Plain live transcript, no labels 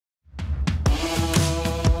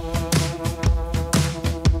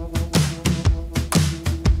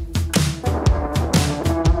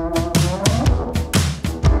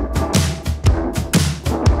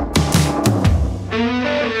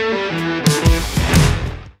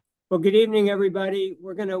Well, good evening, everybody.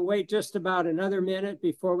 We're going to wait just about another minute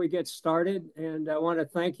before we get started. And I want to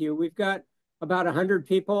thank you. We've got about 100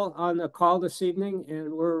 people on the call this evening,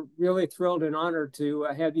 and we're really thrilled and honored to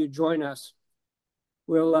have you join us.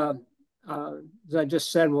 We'll, as I just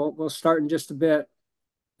said, we'll start in just a bit.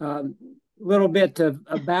 A little bit of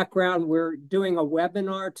background. We're doing a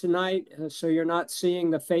webinar tonight, so you're not seeing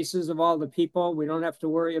the faces of all the people. We don't have to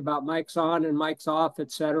worry about mics on and mics off,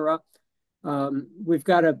 etc. We've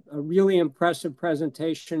got a really impressive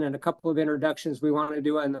presentation and a couple of introductions we want to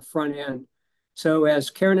do on the front end. So as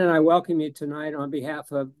Karen and I welcome you tonight on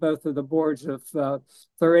behalf of both of the boards of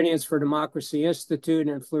Floridians for Democracy Institute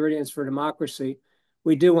and Floridians for Democracy,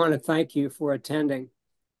 we do want to thank you for attending.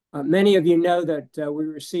 Many of you know that we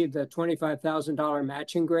received a $25,000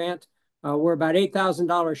 matching grant. We're about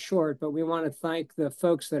 $8,000 short, but we want to thank the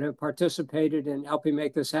folks that have participated in helping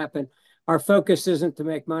make this happen. Our focus isn't to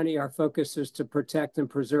make money. Our focus is to protect and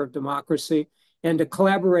preserve democracy and to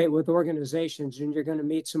collaborate with organizations. And you're going to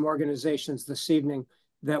meet some organizations this evening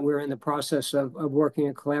that we're in the process of working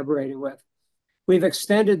and collaborating with. We've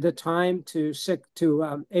extended the time to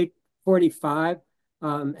 8:45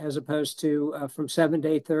 as opposed to from 7 to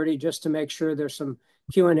 8:30, just to make sure there's some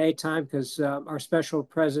Q&A time, because our special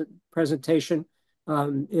presentation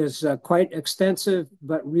is quite extensive,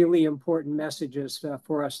 but really important messages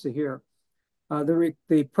for us to hear.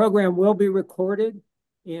 The program will be recorded,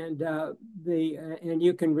 and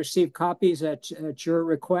you can receive copies at your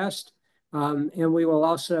request. And we will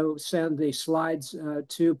also send the slides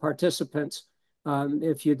to participants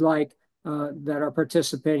if you'd like, that are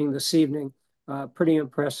participating this evening. Pretty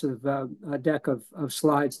impressive deck of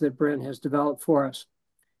slides that Brynn has developed for us.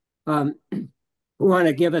 We want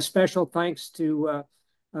to give a special thanks to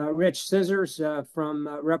Rich Scissors from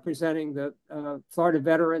representing the Florida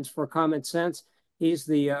Veterans for Common Sense. He's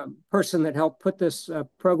the person that helped put this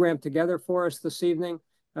program together for us this evening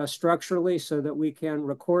structurally, so that we can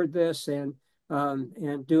record this and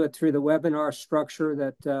do it through the webinar structure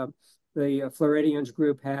that the Floridians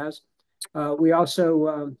group has. We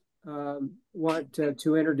also want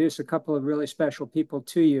to introduce a couple of really special people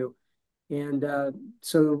to you. And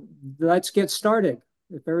so let's get started.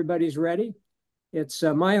 If everybody's ready. It's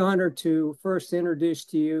my honor to first introduce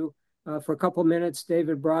to you for a couple minutes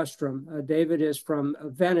David Brostrom. David is from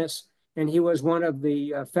Venice, and he was one of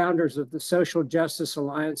the founders of the Social Justice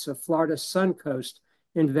Alliance of Florida's Suncoast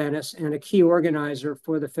in Venice, and a key organizer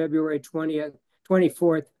for the February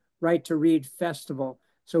 24th Right to Read Festival.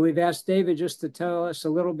 So we've asked David just to tell us a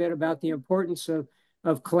little bit about the importance of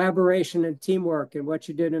collaboration and teamwork and what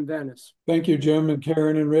you did in Venice. Thank you, Jim and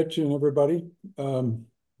Karen and Rich and everybody.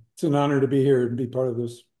 It's an honor to be here and be part of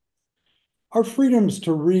this. Our freedoms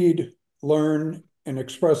to read, learn, and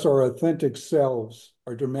express our authentic selves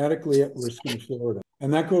are dramatically at risk in Florida,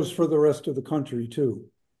 and that goes for the rest of the country too.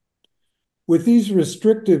 With these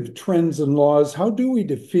restrictive trends and laws, how do we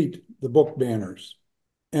defeat the book banners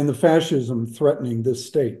and the fascism threatening this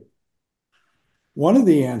state? One of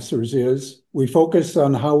the answers is we focus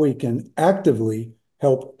on how we can actively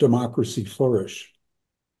help democracy flourish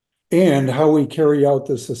and how we carry out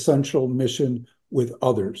this essential mission with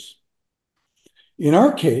others. In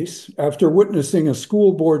our case, after witnessing a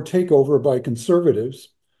school board takeover by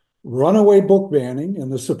conservatives, runaway book banning, and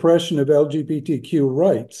the suppression of LGBTQ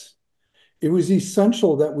rights, it was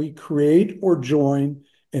essential that we create or join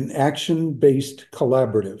an action-based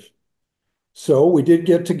collaborative. So we did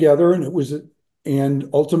get together, and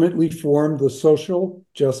ultimately formed the Social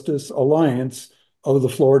Justice Alliance of the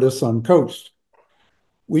Florida Suncoast.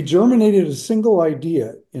 We germinated a single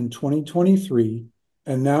idea in 2023,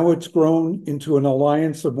 and now it's grown into an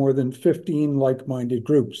alliance of more than 15 like-minded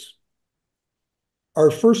groups. Our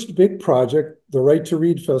first big project, the Right to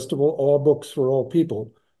Read Festival, All Books for All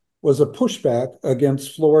People, was a pushback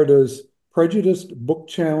against Florida's prejudiced book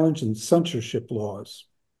challenge and censorship laws.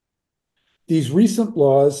 These recent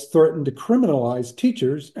laws threaten to criminalize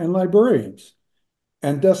teachers and librarians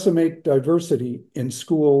and decimate diversity in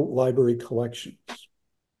school library collections.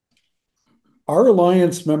 Our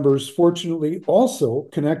alliance members fortunately also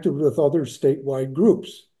connected with other statewide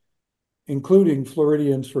groups, including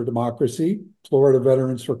Floridians for Democracy, Florida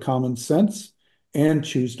Veterans for Common Sense, and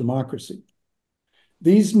Choose Democracy.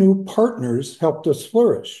 These new partners helped us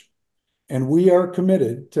flourish, and we are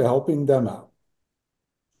committed to helping them out.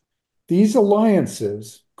 These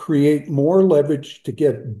alliances create more leverage to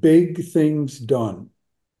get big things done.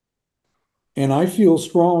 And I feel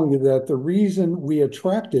strongly that the reason we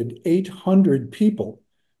attracted 800 people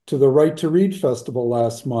to the Right to Read Festival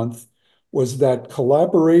last month was that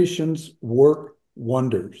collaborations work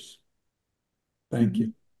wonders. Thank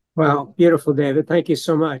you. Wow, beautiful, David. Thank you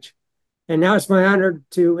so much. And now it's my honor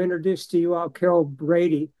to introduce to you all Carol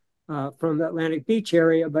Brady from the Atlantic Beach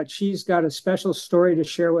area, but she's got a special story to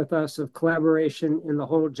share with us of collaboration in the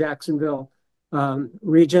whole Jacksonville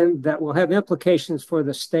region that will have implications for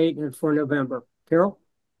the state and for November. Carol?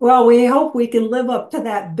 Well, we hope we can live up to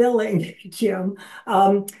that billing, Jim.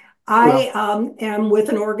 I am with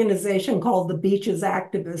an organization called the Beaches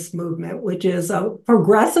Activist Movement, which is a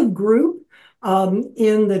progressive group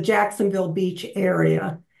in the Jacksonville Beach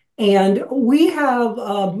area. And we have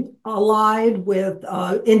allied with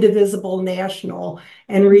Indivisible National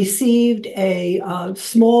and received a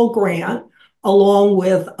small grant along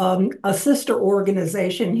with a sister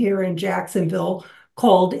organization here in Jacksonville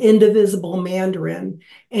called Indivisible Mandarin.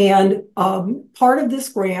 And part of this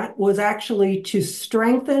grant was actually to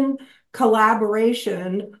strengthen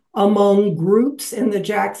collaboration among groups in the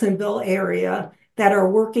Jacksonville area that are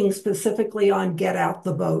working specifically on Get Out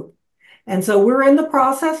the Vote. And so we're in the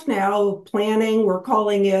process now of planning. We're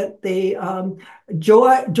calling it the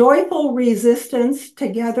Joyful Resistance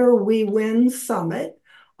Together We Win Summit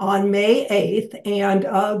on May 8th. And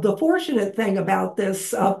the fortunate thing about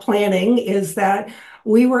this planning is that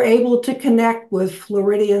we were able to connect with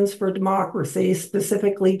Floridians for Democracy,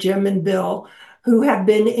 specifically Jim and Bill, who have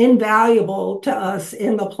been invaluable to us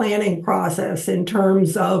in the planning process in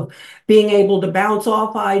terms of being able to bounce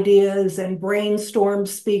off ideas and brainstorm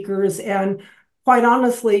speakers and, quite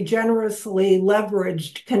honestly, generously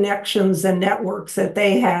leveraged connections and networks that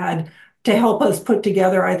they had to help us put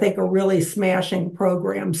together, I think, a really smashing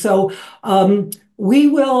program. So we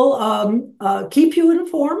will keep you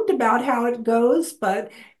informed about how it goes,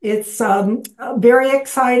 but it's a very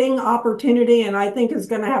exciting opportunity, and I think is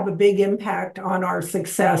going to have a big impact on our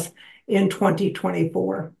success in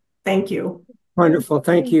 2024. Thank you. Wonderful.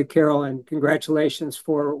 Thank you, Carol, and congratulations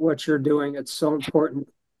for what you're doing. It's so important.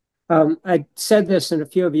 I said this, and a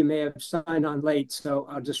few of you may have signed on late, so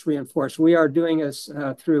I'll just reinforce. We are doing this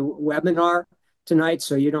through webinar tonight,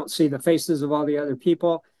 so you don't see the faces of all the other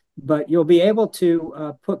people, but you'll be able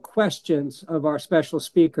to put questions of our special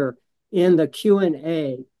speaker in the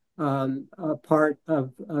Q&A part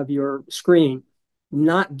of your screen.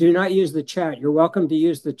 Do not use the chat. You're welcome to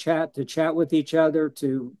use the chat to chat with each other,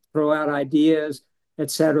 to throw out ideas,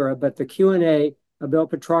 etc. But the Q&A, Bill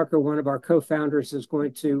Petrarca, one of our co-founders, is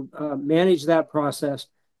going to manage that process.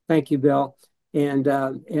 Thank you, Bill. And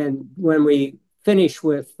when we finish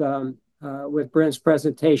with Brynn's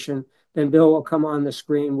presentation, then Bill will come on the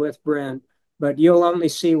screen with Brynn. But you'll only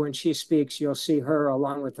see when she speaks, you'll see her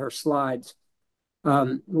along with her slides.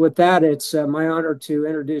 With that, it's my honor to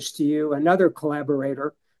introduce to you another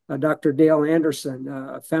collaborator, Dr. Dale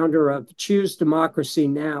Anderson, founder of Choose Democracy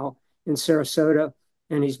Now in Sarasota.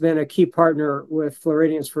 And he's been a key partner with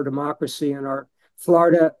Floridians for Democracy in our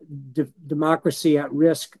Florida Democracy at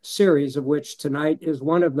Risk series, of which tonight is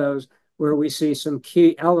one of those where we see some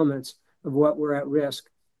key elements of what we're at risk.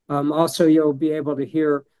 Also, you'll be able to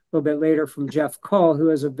hear a little bit later from Jeff Call, who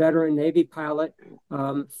is a veteran Navy pilot,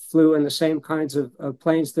 flew in the same kinds of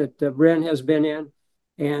planes that Brynn has been in.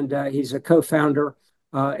 And he's a co-founder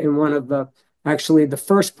and one of actually the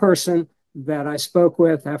first person that I spoke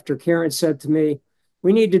with after Karen said to me,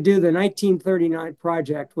 we need to do the 1939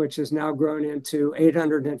 project, which has now grown into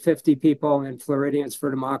 850 people in Floridians for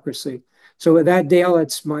Democracy. So with that, Dale,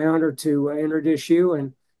 it's my honor to introduce you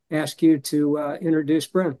and ask you to introduce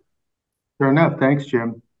Brynn. Fair enough. Thanks,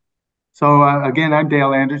 Jim. So again, I'm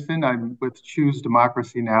Dale Anderson. I'm with Choose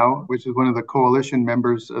Democracy Now, which is one of the coalition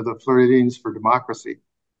members of the Floridians for Democracy.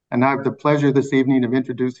 And I have the pleasure this evening of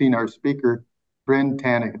introducing our speaker, Brynn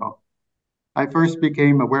Tannehill. I first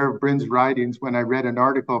became aware of Brynn's writings when I read an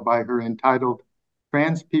article by her entitled,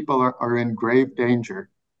 Trans People are in Grave Danger.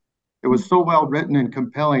 It was so well written and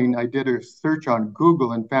compelling, I did a search on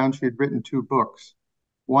Google and found she had written 2 books.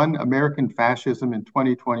 One, American Fascism in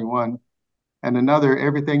 2021, and another,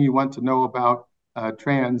 Everything You Want to Know About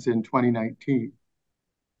Trans in 2019.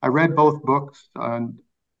 I read both books,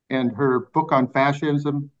 and her book on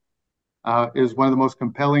fascism is one of the most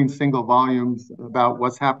compelling single volumes about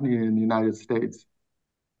what's happening in the United States.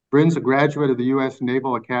 Brynn's a graduate of the U.S.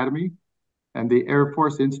 Naval Academy and the Air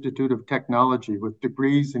Force Institute of Technology with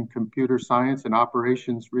degrees in computer science and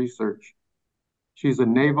operations research. She's a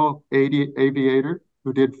naval aviator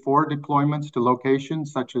who did 4 deployments to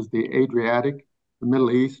locations such as the Adriatic, the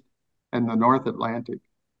Middle East, and the North Atlantic.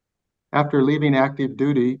 After leaving active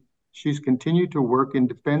duty, she's continued to work in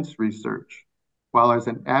defense research, while as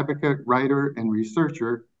an advocate, writer, and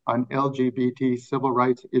researcher on LGBT civil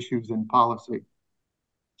rights issues and policy.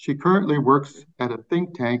 She currently works at a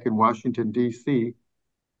think tank in Washington, D.C.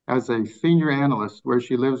 as a senior analyst where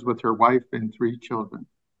she lives with her wife and 3 children.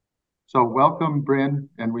 So welcome, Brynn,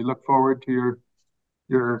 and we look forward to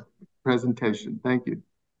your presentation. Thank you.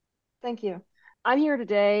 Thank you. I'm here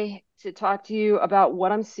today to talk to you about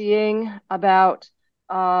what I'm seeing, about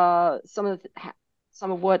some of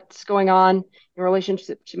what's going on in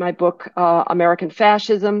relationship to my book, American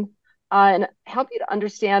Fascism, and help you to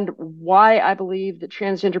understand why I believe that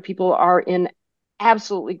transgender people are in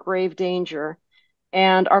absolutely grave danger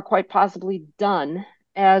and are quite possibly done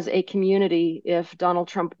as a community if Donald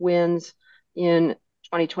Trump wins in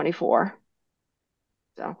 2024.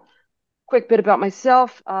 So, quick bit about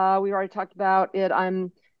myself. We already talked about it.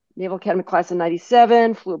 I'm Naval Academy class of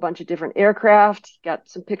 97, flew a bunch of different aircraft. Got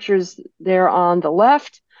some pictures there on the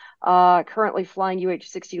left. Currently flying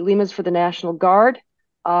UH-60 Limas for the National Guard.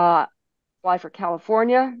 Fly for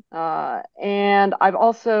California. And I've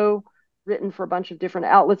also written for a bunch of different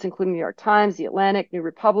outlets, including New York Times, The Atlantic, New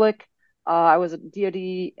Republic. I was a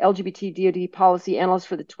LGBT DoD policy analyst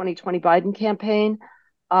for the 2020 Biden campaign.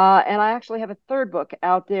 And I actually have a third book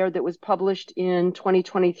out there that was published in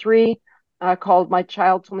 2023 called My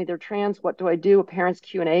Child Told Me They're Trans, What Do I Do? A Parent's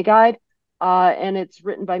Q&A Guide. And it's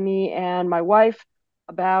written by me and my wife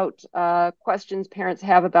about questions parents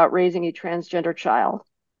have about raising a transgender child.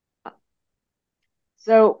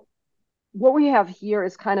 So what we have here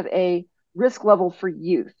is kind of a risk level for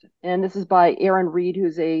youth. And this is by Aaron Reed,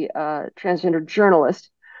 who's a transgender journalist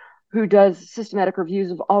who does systematic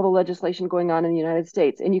reviews of all the legislation going on in the United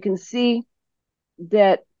States. And you can see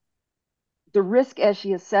that the risk as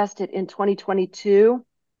she assessed it in 2022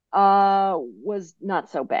 was not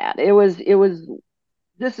so bad.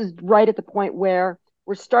 This is right at the point where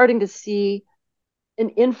we're starting to see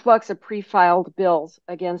an influx of pre-filed bills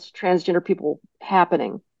against transgender people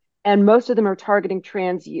happening. And most of them are targeting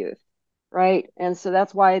trans youth, right? And so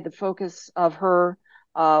that's why the focus of her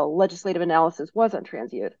legislative analysis was on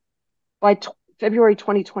trans youth. By February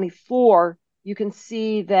 2024, you can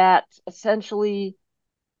see that essentially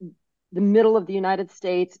the middle of the United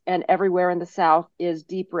States and everywhere in the South is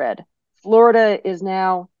deep red. Florida is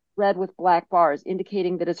now red with black bars,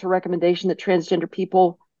 indicating that it's a recommendation that transgender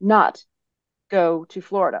people not go to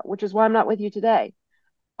Florida, which is why I'm not with you today.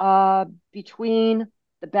 Between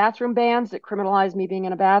the bathroom bans that criminalize me being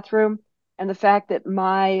in a bathroom and the fact that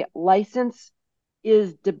my license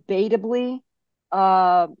is debatably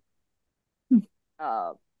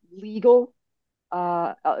legal,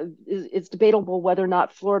 it's debatable whether or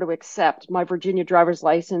not Florida will accept my Virginia driver's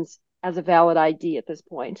license as a valid ID at this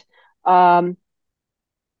point,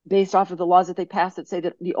 based off of the laws that they passed that say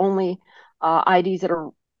that the only IDs that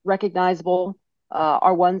are recognizable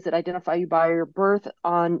are ones that identify you by your birth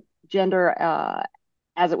on gender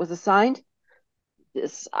as it was assigned.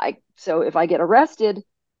 So if I get arrested,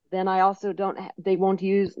 then I also they won't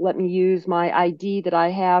let me use my ID that I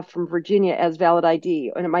have from Virginia as valid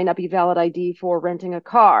ID, and it might not be valid ID for renting a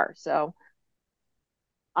car. So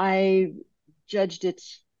I judged it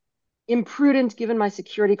imprudent, given my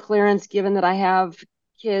security clearance, given that I have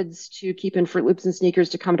kids to keep in Fruit Loops and sneakers,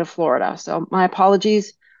 to come to Florida. So my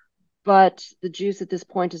apologies, but the juice at this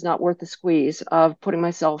point is not worth the squeeze of putting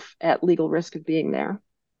myself at legal risk of being there.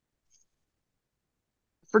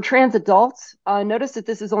 For trans adults, notice that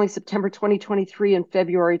this is only September 2023 and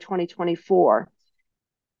February 2024.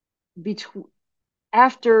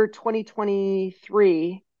 After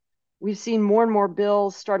 2023, we've seen more and more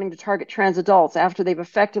bills starting to target trans adults after they've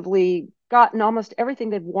effectively gotten almost everything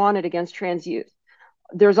they've wanted against trans youth.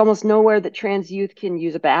 There's almost nowhere that trans youth can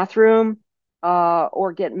use a bathroom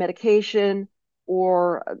or get medication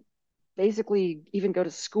or basically even go to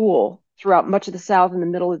school throughout much of the South and the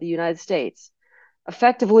middle of the United States.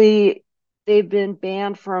 Effectively, they've been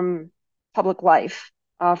banned from public life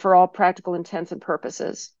for all practical intents and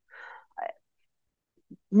purposes.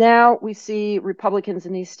 Now we see Republicans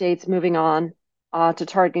in these states moving on to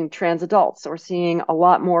targeting trans adults. So we're seeing a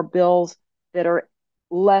lot more bills that are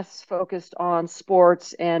less focused on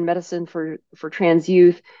sports and medicine for trans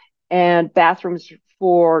youth and bathrooms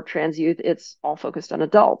for trans youth. It's all focused on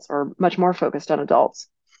adults, or much more focused on adults.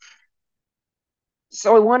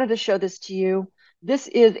 So I wanted to show this to you. This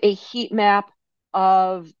is a heat map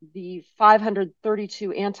of the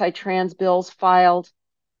 532 anti-trans bills filed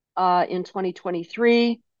in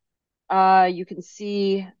 2023. You can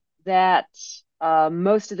see that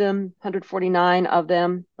most of them, 149 of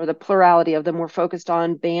them, or the plurality of them, were focused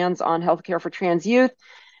on bans on healthcare for trans youth,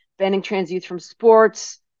 banning trans youth from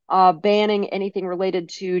sports, banning anything related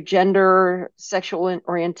to gender, sexual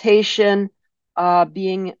orientation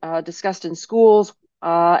being discussed in schools.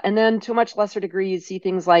 And then to a much lesser degree, you see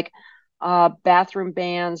things like bathroom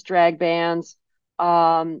bans, drag bans,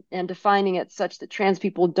 and defining it such that trans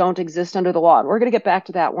people don't exist under the law. And we're going to get back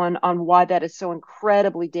to that one on why that is so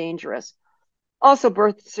incredibly dangerous. Also,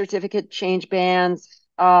 birth certificate change bans,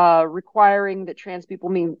 requiring that trans people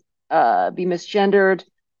be misgendered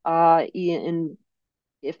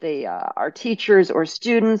if they are teachers or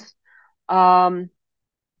students,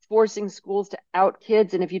 forcing schools to out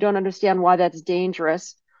kids. And if you don't understand why that's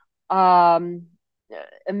dangerous,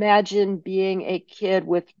 imagine being a kid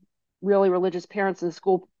with really religious parents in the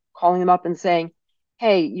school calling them up and saying,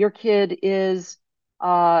 hey, your kid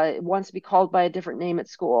wants to be called by a different name at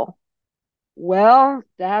school. Well,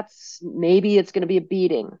 maybe it's going to be a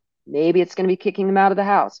beating. Maybe it's going to be kicking them out of the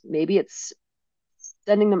house. Maybe it's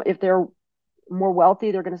sending them, if they're more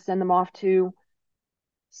wealthy, they're going to send them off to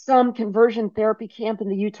some conversion therapy camp in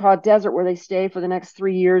the Utah desert where they stay for the next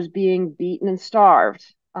 3 years being beaten and starved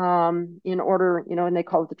in order, and they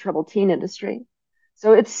call it the troubled teen industry.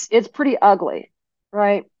 So it's pretty ugly,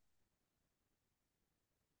 right?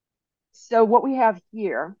 So what we have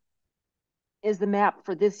here is the map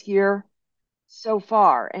for this year so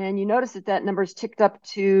far. And you notice that number's ticked up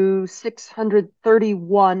to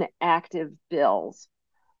 631 active bills.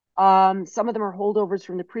 Some of them are holdovers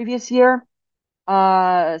from the previous year.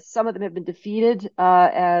 Some of them have been defeated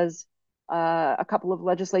as a couple of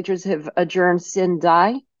legislatures have adjourned sine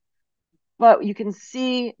die. But you can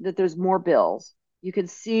see that there's more bills. You can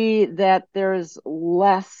see that there's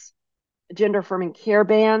less gender affirming care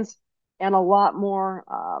bans and a lot more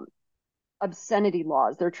obscenity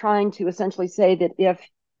laws. They're trying to essentially say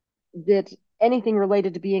that anything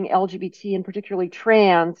related to being LGBT and particularly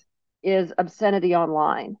trans is obscenity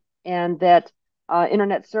online, and that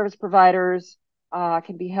internet service providers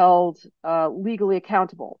can be held legally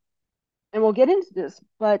accountable. And we'll get into this,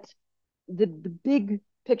 but the big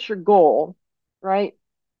picture goal, right,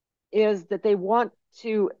 is that they want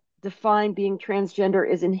to define being transgender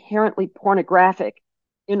as inherently pornographic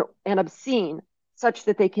and obscene, such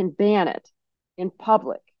that they can ban it in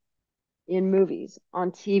public, in movies,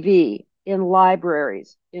 on TV, in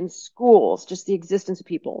libraries, in schools. Just the existence of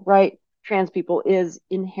people, right? Trans people is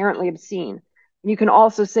inherently obscene. And you can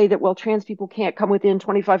also say that, well, trans people can't come within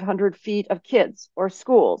 2,500 feet of kids or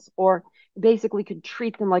schools, or basically could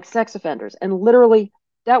treat them like sex offenders. And literally,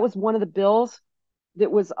 that was one of the bills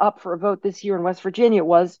that was up for a vote this year in West Virginia,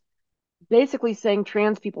 was basically saying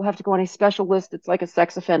trans people have to go on a special list that's like a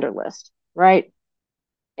sex offender list, right?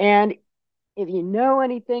 And if you know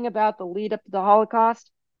anything about the lead up to the Holocaust,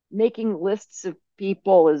 making lists of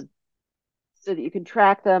people is so that you can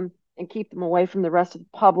track them and keep them away from the rest of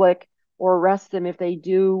the public, or arrest them if they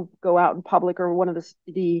do go out in public or one of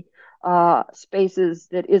the spaces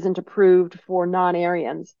that isn't approved for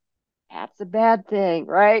non-Aryans. That's a bad thing,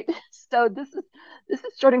 right? So this is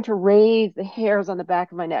starting to raise the hairs on the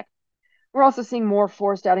back of my neck. We're also seeing more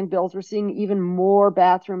forced outing bills. We're seeing even more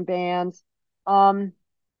bathroom bans.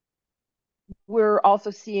 We're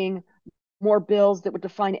also seeing more bills that would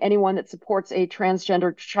define anyone that supports a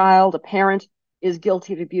transgender child, a parent, is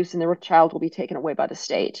guilty of abuse, and their child will be taken away by the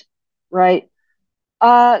state, right?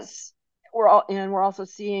 We're also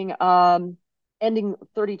seeing ending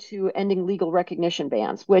legal recognition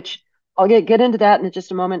bans, which I'll get into that in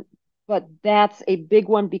just a moment. But that's a big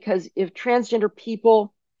one, because if transgender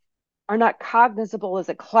people are not cognizable as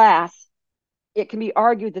a class, it can be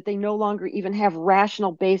argued that they no longer even have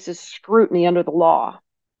rational basis scrutiny under the law.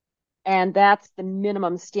 And that's the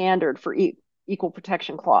minimum standard for equal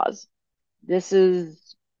protection clause. There's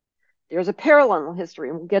a parallel history,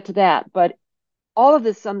 and we'll get to that. But all of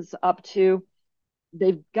this sums up to,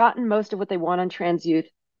 they've gotten most of what they want on trans youth.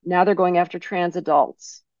 Now they're going after trans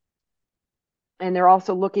adults. And they're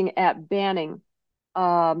also looking at banning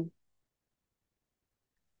healthcare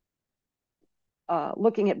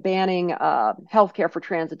for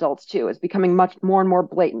trans adults too. It's becoming much more and more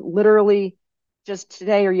blatant. Literally, just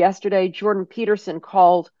today or yesterday, Jordan Peterson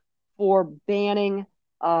called for banning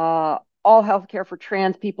all healthcare for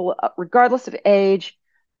trans people, regardless of age,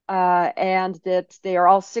 and that they are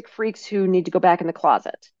all sick freaks who need to go back in the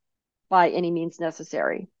closet by any means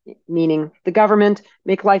necessary, meaning the government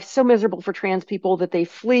make life so miserable for trans people that they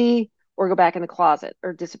flee or go back in the closet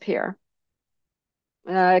or disappear.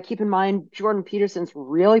 Keep in mind, Jordan Peterson's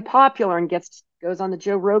really popular and goes on the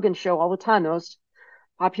Joe Rogan show all the time, the most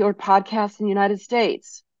popular podcast in the United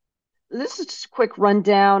States. This is just a quick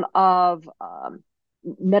rundown of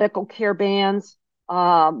medical care bans.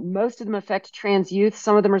 Most of them affect trans youth.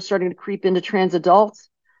 Some of them are starting to creep into trans adults.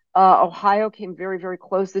 Ohio came very, very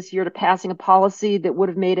close this year to passing a policy that would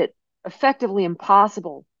have made it effectively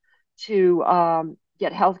impossible to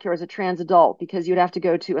get healthcare as a trans adult, because you'd have to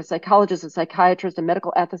go to a psychologist, a psychiatrist, a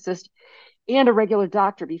medical ethicist, and a regular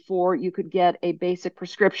doctor before you could get a basic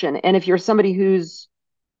prescription. And if you're somebody who's,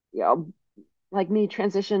 like me,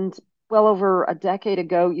 transitioned well over a decade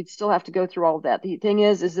ago, you'd still have to go through all of that. The thing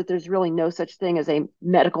is that there's really no such thing as a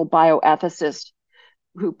medical bioethicist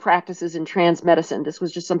who practices in trans medicine. This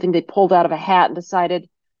was just something they pulled out of a hat and decided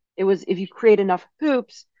it was, if you create enough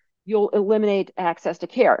hoops, you'll eliminate access to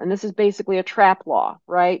care. And this is basically a trap law,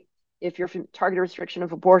 right? If you're targeted restriction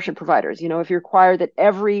of abortion providers, if you require that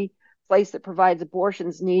every place that provides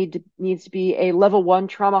abortions needs to be a level 1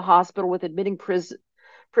 trauma hospital with admitting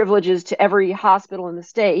privileges to every hospital in the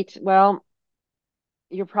state, well,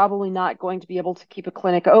 you're probably not going to be able to keep a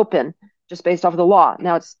clinic open just based off of the law.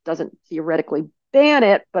 Now, it doesn't theoretically ban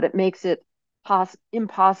it, but it makes it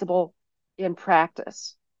impossible in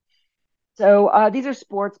practice. So these are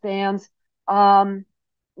sports bans.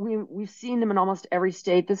 We've seen them in almost every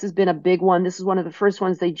state. This has been a big one. This is one of the first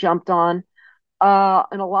ones they jumped on.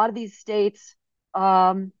 In a lot of these states, they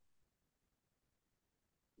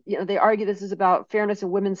argue this is about fairness in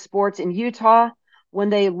women's sports. In Utah, when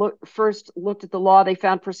they first looked at the law, they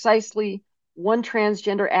found precisely one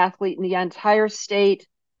transgender athlete in the entire state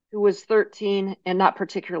who was 13 and not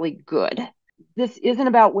particularly good. This isn't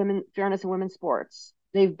about fairness in women's sports.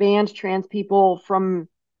 They've banned trans people from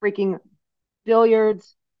freaking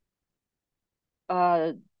billiards,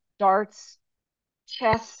 darts,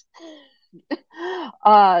 chess,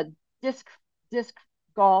 disc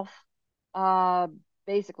golf,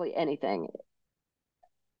 basically anything.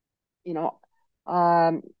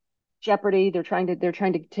 Jeopardy. They're trying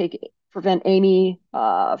to prevent Amy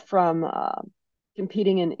from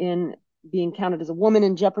competing in being counted as a woman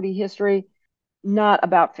in Jeopardy history. Not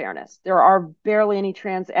about fairness. There are barely any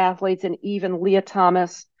trans athletes, and even Leah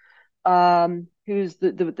Thomas, who's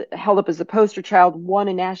held up as the poster child, won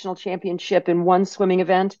a national championship in one swimming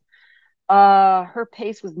event. Her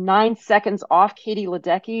pace was 9 seconds off Katie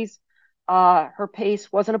Ledecky's. Her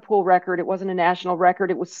pace wasn't a pool record. It wasn't a national record.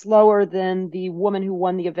 It was slower than the woman who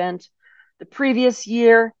won the event the previous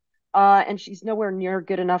year. And she's nowhere near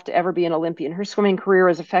good enough to ever be an Olympian. Her swimming career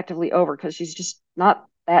is effectively over because she's just not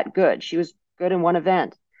that good. She was good in one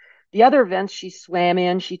event. The other events she swam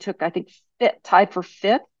in, she took, I think, tied for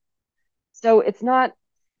 5th. So it's not,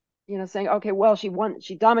 saying, okay, well, she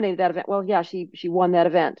dominated that event. Well, yeah, she won that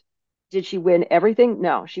event. Did she win everything?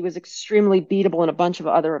 No, she was extremely beatable in a bunch of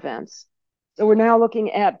other events. So we're now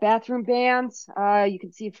looking at bathroom bans. You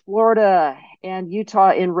can see Florida and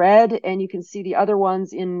Utah in red, and you can see the other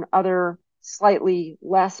ones in other slightly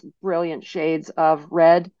less brilliant shades of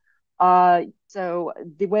red. So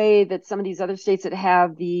the way that some of these other states that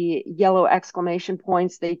have the yellow exclamation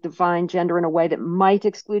points, they define gender in a way that might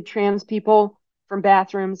exclude trans people from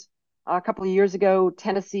bathrooms. A couple of years ago,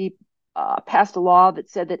 Tennessee passed a law that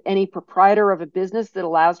said that any proprietor of a business that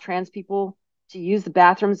allows trans people to use the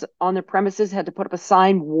bathrooms on their premises had to put up a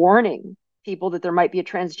sign warning people that there might be a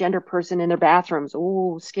transgender person in their bathrooms.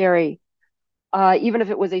 Oh, scary. Even if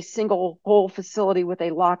it was a single whole facility with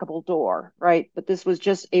a lockable door, right? But this was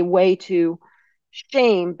just a way to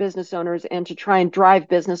shame business owners and to try and drive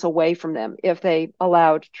business away from them if they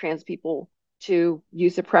allowed trans people to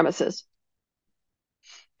use the premises.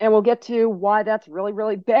 And we'll get to why that's really,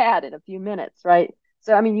 really bad in a few minutes, right?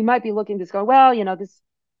 So, you might be looking just going, well,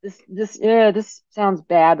 this sounds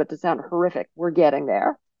bad, but this sounds horrific. We're getting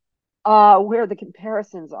there. Where the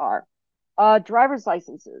comparisons are. Driver's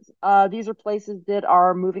licenses. These are places that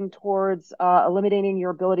are moving towards eliminating your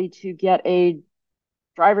ability to get a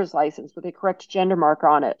driver's license with a correct gender mark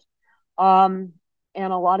on it. And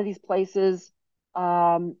a lot of these places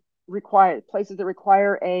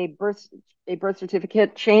require a birth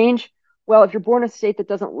certificate change. Well, if you're born in a state that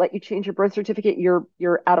doesn't let you change your birth certificate, you're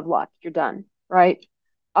out of luck. You're done, right?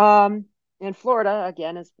 And Florida,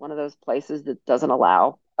 again, is one of those places that doesn't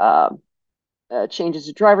allow changes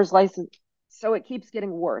to driver's license. So it keeps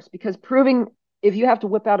getting worse because if you have to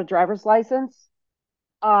whip out a driver's license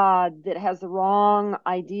that has the wrong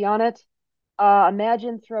ID on it,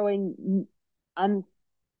 imagine throwing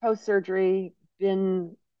post-surgery,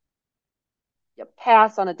 been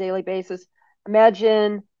pass on a daily basis.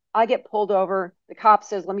 Imagine I get pulled over. The cop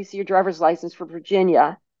says, let me see your driver's license for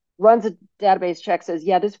Virginia. Runs a database check, says,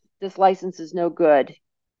 yeah, this license is no good.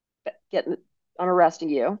 I'm arresting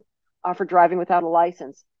you for driving without a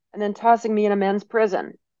license. And then tossing me in a men's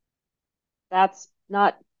prison. That's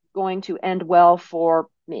not going to end well for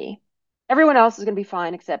me. Everyone else is going to be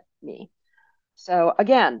fine except me. So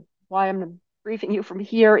again, why I'm briefing you from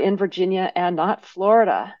here in Virginia and not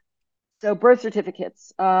Florida. So birth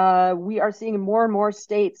certificates. We are seeing in more and more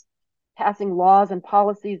states passing laws and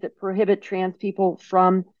policies that prohibit trans people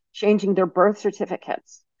from changing their birth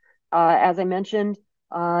certificates. As I mentioned,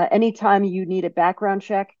 anytime you need a background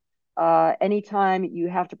check, anytime you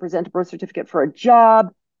have to present a birth certificate for a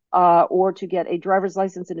job, or to get a driver's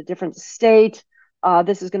license in a different state,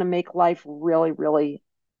 this is going to make life really, really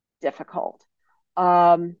difficult.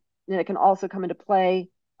 And it can also come into play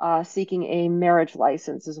seeking a marriage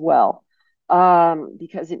license as well,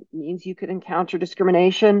 because it means you could encounter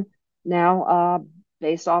discrimination now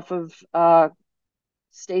based off of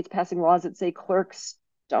states passing laws that say clerks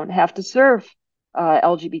don't have to serve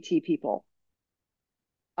LGBT people.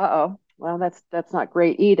 Well, that's not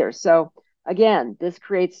great either. So again, this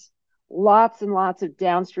creates lots and lots of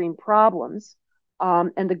downstream problems.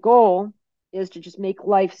 And the goal is to just make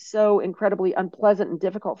life so incredibly unpleasant and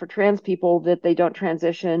difficult for trans people that they don't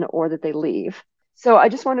transition or that they leave. So I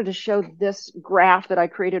just wanted to show this graph that I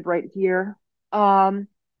created right here. And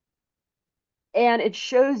it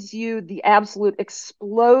shows you the absolute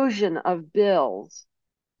explosion of bills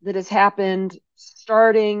that has happened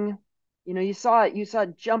starting, you saw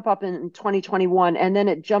it jump up in 2021, and then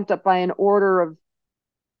it jumped up by an order of,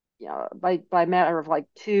 by a matter of like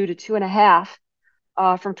 2 to 2.5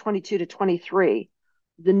 from 22 to 23.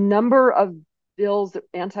 The number of bills,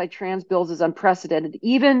 anti-trans bills, is unprecedented.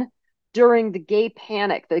 Even during the gay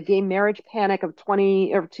panic, the gay marriage panic of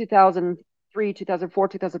 2003, 2004,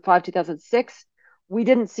 2005, 2006, we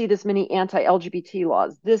didn't see this many anti-LGBT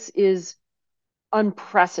laws. This is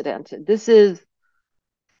unprecedented. This is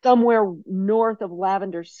somewhere north of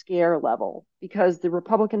Lavender Scare level, because the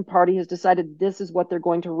Republican Party has decided this is what they're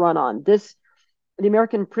going to run on. The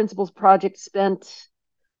American Principles Project spent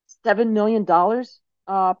 $7 million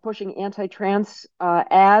pushing anti-trans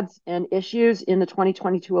ads and issues in the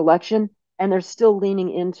 2022 election, and they're still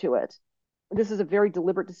leaning into it. This is a very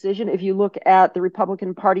deliberate decision. If you look at the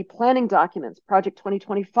Republican Party planning documents, Project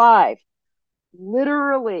 2025,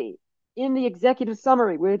 literally in the executive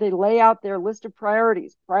summary where they lay out their list of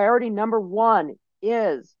priorities, priority number 1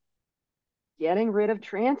 is getting rid of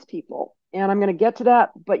trans people. And I'm going to get to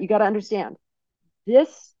that, but you got to understand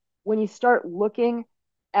this, when you start looking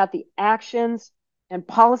at the actions and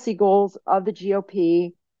policy goals of the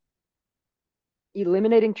GOP,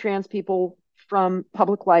 eliminating trans people from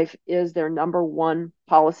public life is their number 1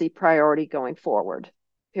 policy priority going forward,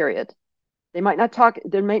 period. They might not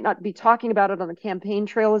be talking about it on the campaign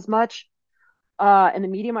trail as much, and the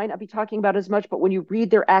media might not be talking about it as much, but when you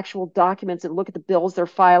read their actual documents and look at the bills they're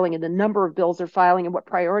filing and the number of bills they're filing and what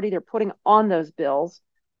priority they're putting on those bills,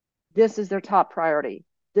 this is their top priority.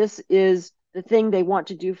 This is the thing they want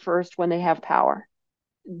to do first when they have power.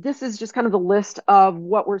 This is just kind of the list of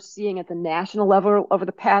what we're seeing at the national level over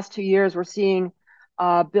the past 2 years. We're seeing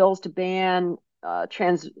bills to ban on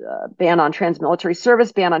trans military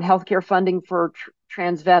service, ban on healthcare funding for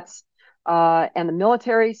trans vets and the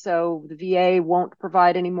military. So the VA won't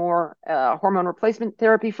provide any more hormone replacement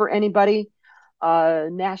therapy for anybody.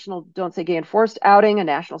 National Don't Say Gay and Forced outing, a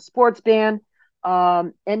national sports ban,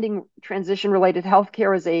 ending transition-related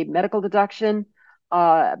healthcare as a medical deduction,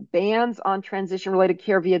 bans on transition-related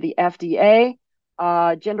care via the FDA,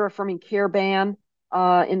 gender-affirming care ban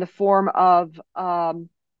in the form of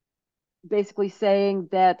basically saying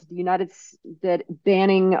that that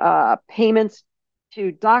banning payments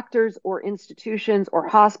to doctors or institutions or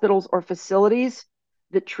hospitals or facilities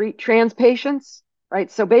that treat trans patients, right?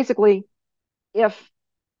 So basically, if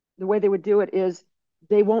the way they would do it is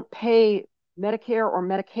they won't pay Medicare or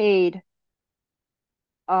Medicaid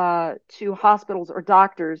to hospitals or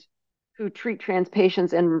doctors who treat trans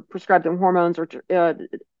patients and prescribe them hormones or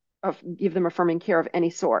give them affirming care of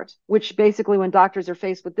any sort, which basically when doctors are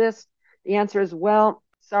faced with this, the answer is, well,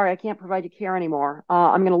 sorry, I can't provide you care anymore.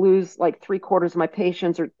 I'm going to lose like 3/4 of my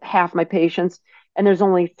patients or half my patients, and there's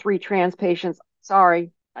only 3 trans patients.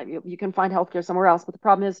 Sorry, you can find healthcare somewhere else. But the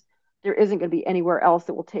problem is there isn't going to be anywhere else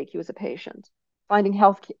that will take you as a patient. Finding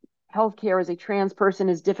healthcare as a trans person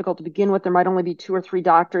is difficult to begin with. There might only be 2 or 3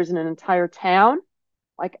 doctors in an entire town,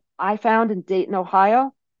 like I found in Dayton,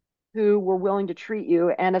 Ohio, who were willing to treat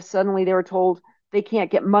you. And if suddenly they were told they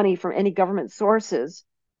can't get money from any government sources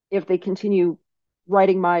if they continue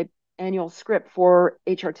writing my annual script for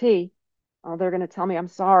HRT, they're going to tell me, I'm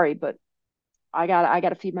sorry, but I got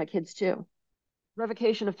to feed my kids too.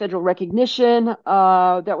 Revocation of federal recognition.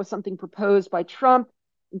 That was something proposed by Trump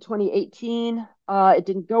in 2018. It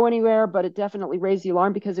didn't go anywhere, but it definitely raised the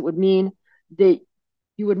alarm because it would mean that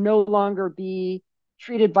you would no longer be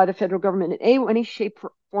treated by the federal government in any shape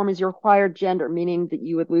or form as your acquired gender, meaning that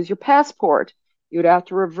you would lose your passport. You would have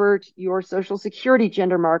to revert your social security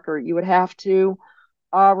gender marker. You would have to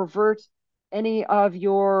revert any of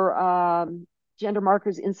your gender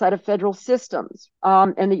markers inside of federal systems,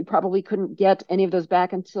 and that you probably couldn't get any of those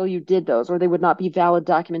back until you did those, or they would not be valid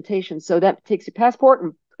documentation. So that takes your passport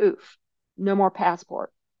and poof, no more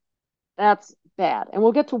passport. That's bad. And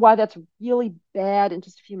we'll get to why that's really bad in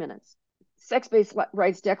just a few minutes. Sex-based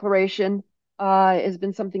rights declaration has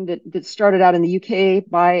been something that started out in the UK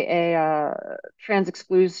by a trans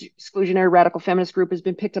exclusionary radical feminist group, has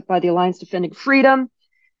been picked up by the Alliance Defending Freedom.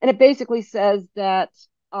 And it basically says that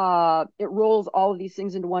it rolls all of these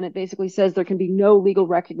things into one. It basically says there can be no legal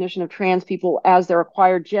recognition of trans people as their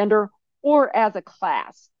acquired gender or as a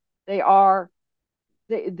class. They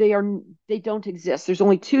don't exist. There's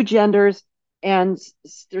only two genders, and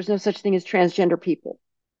there's no such thing as transgender people.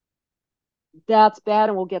 That's bad,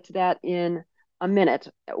 and we'll get to that in a minute.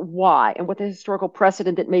 Why and what the historical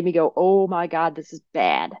precedent that made me go, oh my God, this is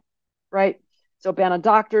bad, right? So ban on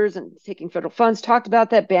doctors and taking federal funds, talked about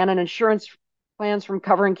that. Ban on insurance plans from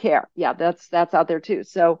covering care. Yeah, that's out there too.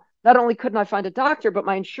 So not only couldn't I find a doctor, but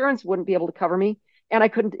my insurance wouldn't be able to cover me, and I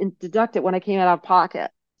couldn't deduct it when I came out of pocket.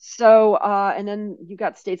 So, and then you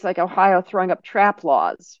got states like Ohio throwing up trap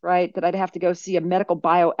laws, right? That I'd have to go see a medical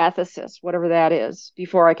bioethicist, whatever that is,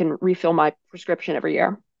 before I can refill my prescription every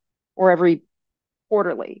year or every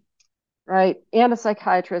quarterly, right? And a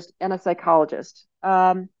psychiatrist and a psychologist.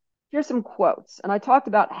 Here's some quotes. And I talked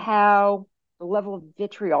about how the level of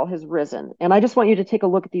vitriol has risen. And I just want you to take a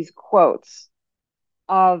look at these quotes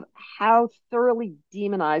of how thoroughly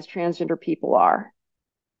demonized transgender people are.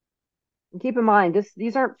 And keep in mind,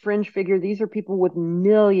 these aren't fringe figures. These are people with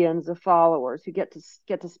millions of followers who get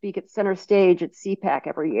to speak at center stage at CPAC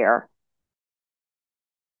every year.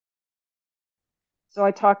 So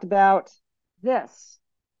I talked about this,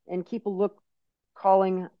 and keep a look,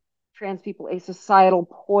 calling trans people a societal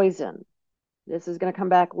poison. This is going to come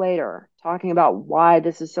back later, talking about why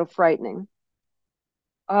this is so frightening.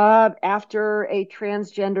 After a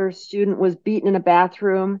transgender student was beaten in a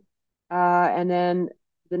bathroom, and then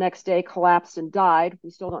the next day collapsed and died. We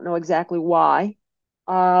still don't know exactly why.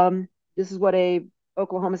 This is what a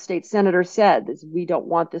Oklahoma state senator said, is we don't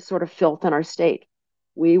want this sort of filth in our state.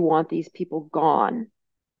 We want these people gone.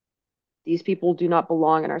 These people do not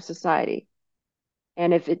belong in our society.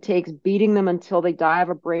 And if it takes beating them until they die of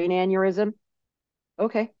a brain aneurysm,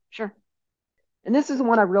 okay, sure. And this is the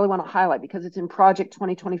one I really want to highlight because it's in Project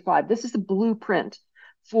 2025. This is the blueprint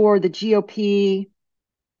for the GOP,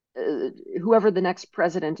 whoever the next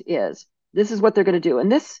president is. This is what they're going to do.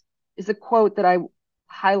 And this is a quote that I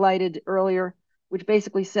highlighted earlier, which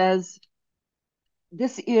basically says,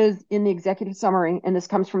 this is in the executive summary, and this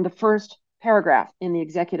comes from the first paragraph in the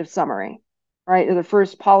executive summary, right? Or the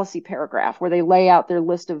first policy paragraph where they lay out their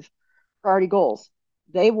list of priority goals.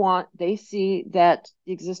 They see that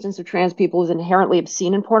the existence of trans people is inherently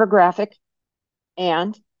obscene and pornographic,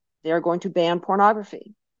 and they are going to ban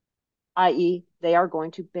pornography, i.e., they are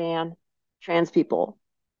going to ban trans people,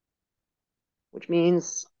 which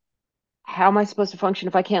means, how am I supposed to function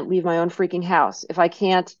if I can't leave my own freaking house? If I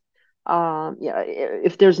can't,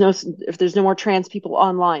 if there's no more trans people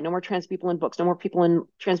online, no more trans people in books, no more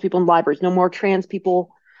trans people in libraries, no more trans people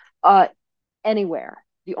anywhere.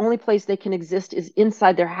 The only place they can exist is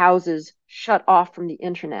inside their houses, shut off from the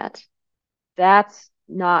internet. That's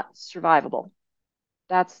not survivable.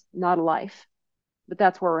 That's not a life. But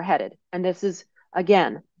that's where we're headed. And this is,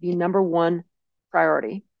 again, the number one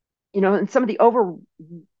priority. And some of the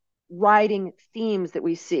overriding themes that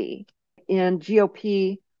we see in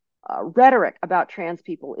GOP rhetoric about trans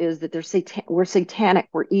people is that we're satanic,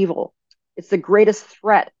 we're evil. It's the greatest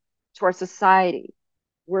threat to our society.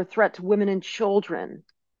 We're a threat to women and children.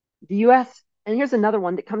 The U.S., and here's another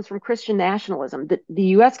one that comes from Christian nationalism, that the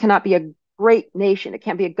U.S. cannot be a great nation. It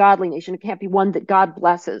can't be a godly nation. It can't be one that God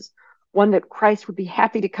blesses, one that Christ would be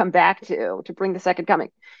happy to come back to bring the second coming,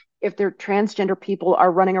 if their transgender people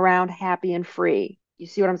are running around happy and free. You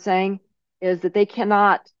see what I'm saying? Is that they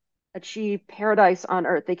cannot achieve paradise on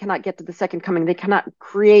earth. They cannot get to the second coming. They cannot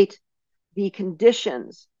create the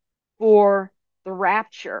conditions for the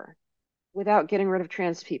rapture without getting rid of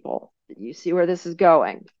trans people. You see where this is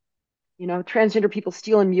going? Transgender people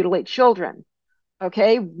steal and mutilate children.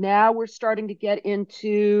 Okay, now we're starting to get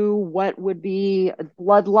into what would be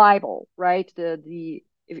blood libel, right?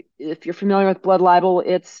 If you're familiar with blood libel,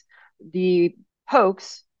 it's the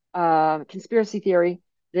hoax, conspiracy theory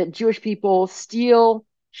that Jewish people steal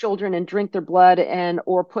children and drink their blood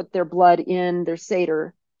or put their blood in their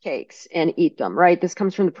Seder cakes and eat them, right? This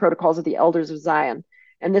comes from the Protocols of the Elders of Zion.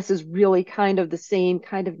 And this is really kind of the same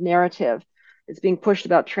kind of narrative that's being pushed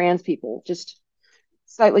about trans people, just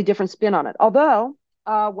slightly different spin on it. Although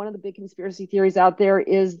one of the big conspiracy theories out there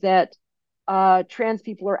is that trans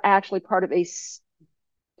people are actually part of a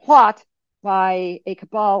plot by a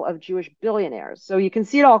cabal of Jewish billionaires. So you can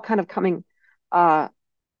see it all kind of coming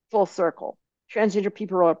full circle. Transgender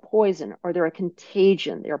people are a poison, or they're a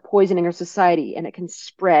contagion. They're poisoning our society, and it can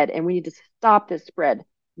spread, and we need to stop this spread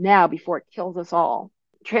now before it kills us all.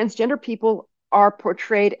 Transgender people are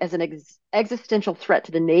portrayed as an existential threat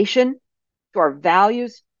to the nation, to our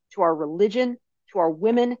values, to our religion, to our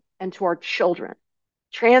women, and to our children.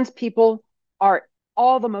 Trans people are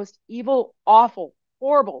all the most evil, awful,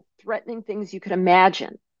 horrible, threatening things you could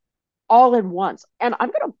imagine, all in once. And I'm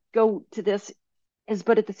going to go to this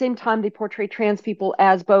but at the same time, they portray trans people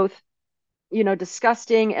as both,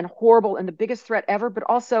 disgusting and horrible and the biggest threat ever, but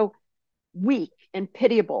also weak and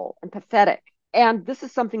pitiable and pathetic. And this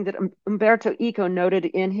is something that Umberto Eco noted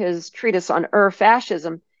in his treatise on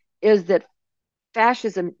fascism, is that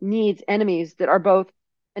fascism needs enemies that are both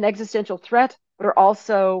an existential threat, but are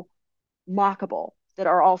also mockable, that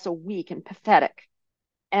are also weak and pathetic.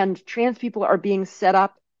 And trans people are being set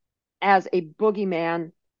up as a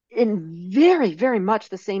boogeyman in very, very much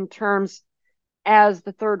the same terms as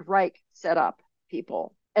the Third Reich set up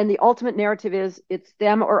people. And the ultimate narrative is it's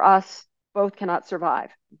them or us, both cannot survive.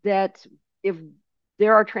 That if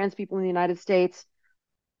there are trans people in the United States,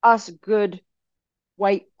 us good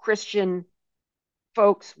white Christian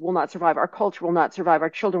folks will not survive. Our culture will not survive. Our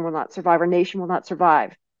children will not survive. Our nation will not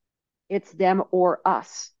survive. It's them or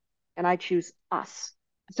us. And I choose us.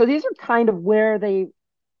 So these are kind of where they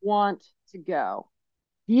want to go.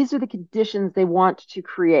 These are the conditions they want to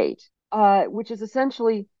create, which is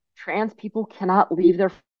essentially trans people cannot leave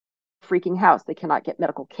their freaking house. They cannot get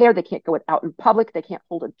medical care. They can't go out in public. They can't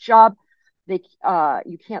hold a job.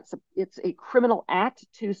 You can't. It's a criminal act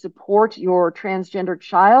to support your transgender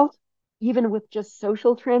child, even with just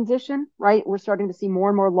social transition. Right? We're starting to see more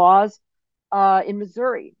and more laws in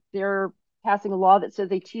Missouri. They're passing a law that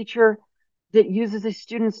says a teacher that uses a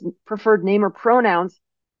student's preferred name or pronouns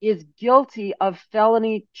is guilty of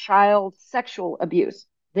felony child sexual abuse.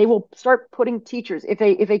 They will start putting teachers, if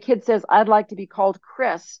a kid says, I'd like to be called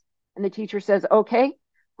Chris, and the teacher says, okay,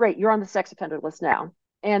 great, you're on the sex offender list now.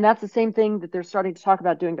 And that's the same thing that they're starting to talk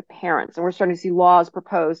about doing to parents. And we're starting to see laws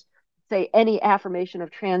proposed, say any affirmation of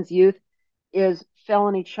trans youth is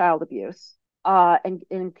felony child abuse, and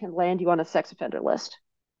can land you on a sex offender list.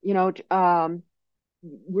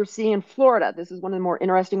 We're seeing in Florida, this is one of the more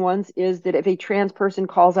interesting ones, is that if a trans person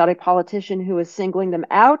calls out a politician who is singling them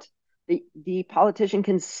out, the politician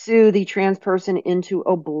can sue the trans person into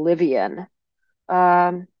oblivion.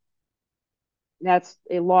 That's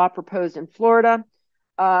a law proposed in Florida.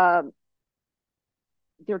 They're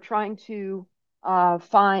trying to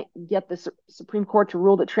get the Supreme Court to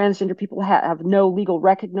rule that transgender people have no legal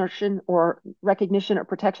recognition or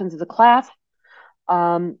protections as a class.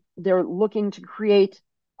 They're looking to create,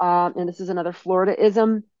 and this is another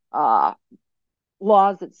Florida-ism,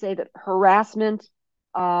 laws that say that harassment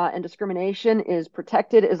and discrimination is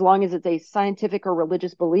protected as long as it's a scientific or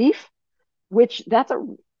religious belief, which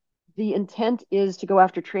the intent is to go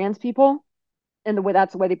after trans people. And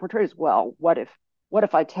that's the way they portray it is, well, what if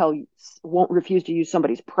I won't refuse to use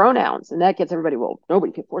somebody's pronouns? And that gets everybody, well,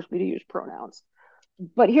 nobody can force me to use pronouns.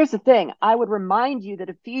 But here's the thing. I would remind you that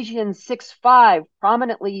Ephesians 6:5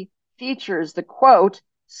 prominently features the quote,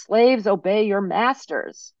 slaves obey your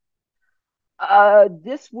masters.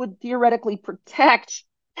 This would theoretically protect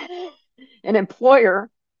an employer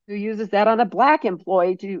who uses that on a Black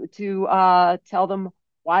employee to tell them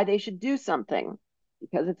why they should do something,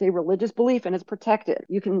 because it's a religious belief and it's protected.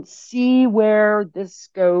 You can see where this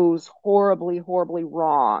goes horribly, horribly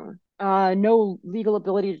wrong. No legal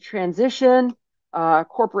ability to transition.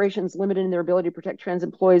 Corporations limited in their ability to protect trans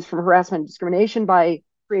employees from harassment and discrimination by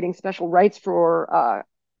creating special rights for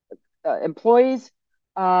employees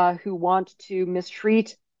who want to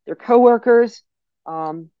mistreat their coworkers.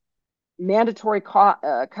 Mandatory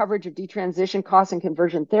coverage of detransition costs and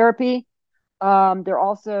conversion therapy. They're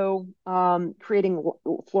also creating,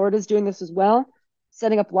 Florida's doing this as well,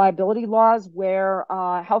 setting up liability laws where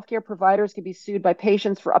healthcare providers can be sued by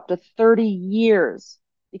patients for up to 30 years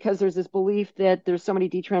because there's this belief that there's so many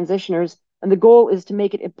detransitioners. And the goal is to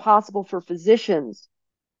make it impossible for physicians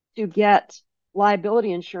to get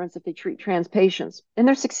liability insurance if they treat trans patients. And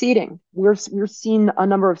they're succeeding. We're seeing a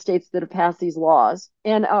number of states that have passed these laws.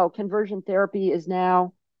 And conversion therapy is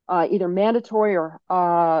now either mandatory or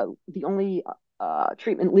the only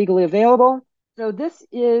treatment legally available. So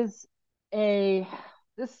I'm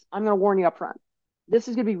going to warn you up front. This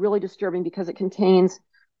is going to be really disturbing because it contains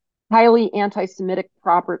highly anti-Semitic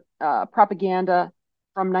propaganda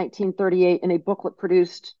from 1938 in a booklet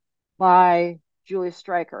produced by Julius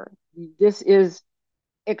Streicher. This is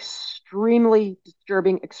extremely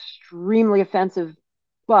disturbing, extremely offensive,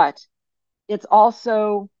 but it's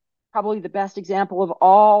also probably the best example of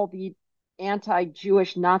all the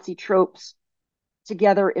anti-Jewish Nazi tropes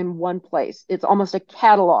together in one place. It's almost a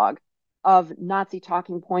catalog of Nazi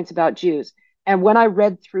talking points about Jews. And when I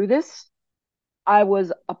read through this, I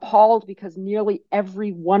was appalled because nearly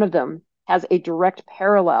every one of them has a direct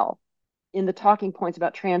parallel in the talking points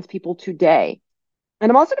about trans people today. And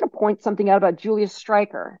I'm also going to point something out about Julius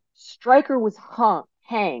Streicher. Streicher was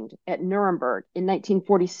hanged at Nuremberg in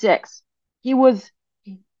 1946. He was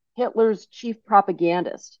Hitler's chief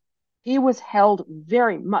propagandist. He was held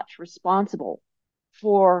very much responsible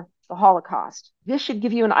for the Holocaust. This should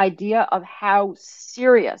give you an idea of how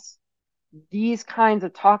serious these kinds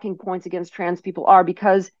of talking points against trans people are,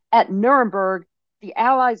 because at Nuremberg, the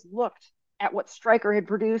Allies looked at what Streicher had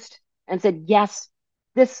produced and said, yes,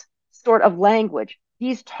 this sort of language,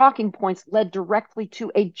 these talking points led directly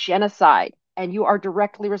to a genocide, and you are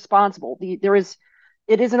directly responsible.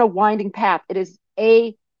 It isn't a winding path. It is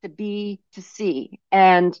A to B to C,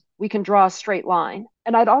 and we can draw a straight line.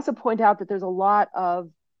 And I'd also point out that there's a lot of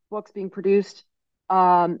books being produced.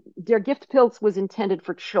 Der Giftpilz was intended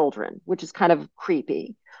for children, which is kind of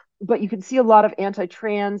creepy, but you can see a lot of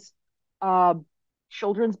anti-trans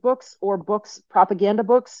children's books or propaganda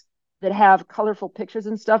books that have colorful pictures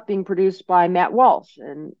and stuff being produced by Matt Walsh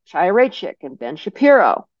and Chaya Raichik and Ben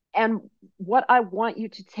Shapiro. And what I want you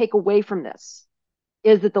to take away from this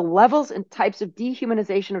is that the levels and types of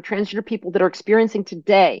dehumanization of transgender people that are experiencing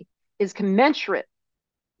today is commensurate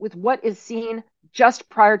with what is seen just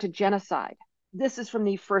prior to genocide. This is from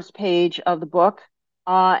the first page of the book.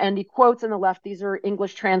 And the quotes on the left, these are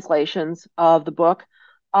English translations of the book.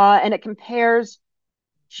 And it compares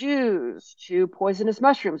Jews to poisonous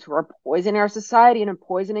mushrooms who are poisoning our society and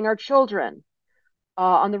poisoning our children.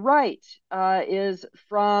 On the right is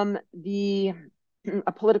from a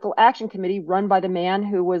political action committee run by the man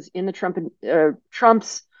who was in the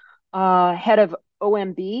Trump's head of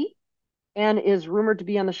OMB and is rumored to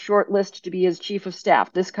be on the short list to be his chief of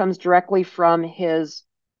staff. This comes directly from his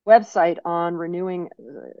website on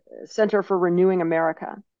Center for Renewing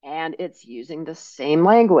America. And it's using the same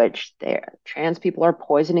language there. Trans people are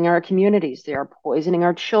poisoning our communities. They are poisoning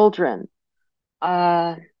our children.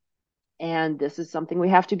 And this is something we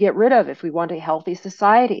have to get rid of if we want a healthy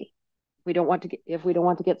society. If we don't want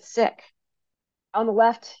to get sick. On the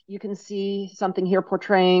left, you can see something here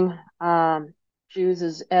portraying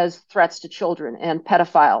Jews as threats to children and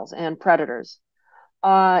pedophiles and predators.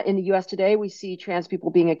 In the US today, we see trans people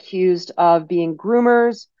being accused of being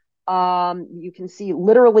groomers. You can see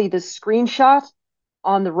literally this screenshot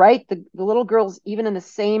on the right. The little girl's even in the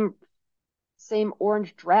same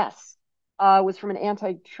orange dress was from an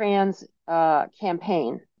anti-trans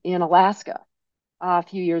campaign in Alaska a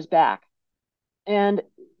few years back. And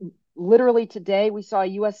literally today, we saw a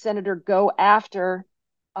US senator go after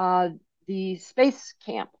the space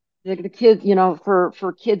camp, the kids,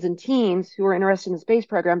 for kids and teens who are interested in the space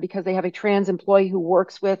program because they have a trans employee who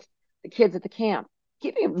works with the kids at the camp.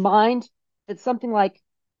 Keeping in mind that something like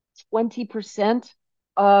 20%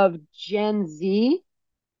 of Gen Z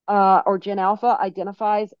or Gen Alpha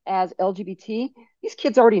identifies as LGBT, these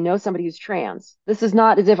kids already know somebody who's trans. This is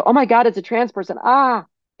not as if, oh my God, it's a trans person.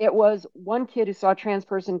 It was one kid who saw a trans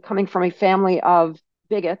person coming from a family of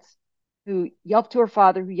bigots who yelped to her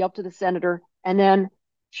father, who yelped to the senator, and then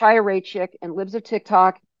Chaya Raichik and Libs of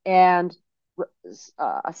TikTok and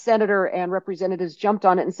a senator and representatives jumped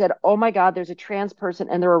on it and said, oh my God, there's a trans person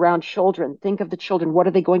and they're around children. Think of the children. What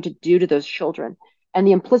are they going to do to those children? And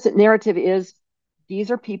the implicit narrative is these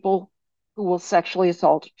are people who will sexually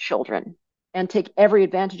assault children and take every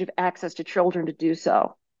advantage of access to children to do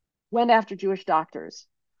so. Went after Jewish doctors.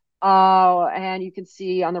 And you can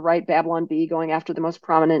see on the right, Babylon Bee going after the most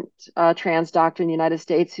prominent trans doctor in the United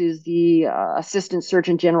States, who's the Assistant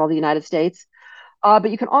Surgeon General of the United States.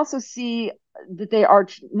 But you can also see that they are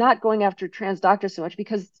not going after trans doctors so much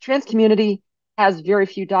because the trans community has very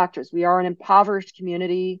few doctors. We are an impoverished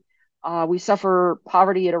community. We suffer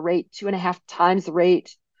poverty at a rate 2.5 times the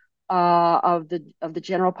rate of the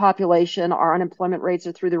general population. Our unemployment rates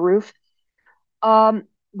are through the roof.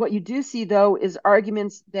 What you do see, though, is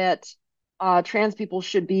arguments that trans people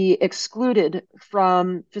should be excluded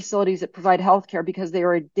from facilities that provide health care because they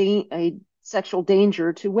are a sexual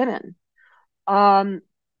danger to women.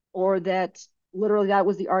 Or that literally that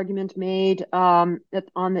was the argument made in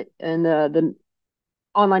the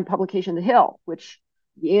online publication The Hill, which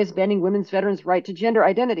is banning women's veterans' right to gender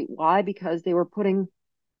identity. Why? Because they were putting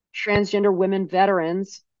transgender women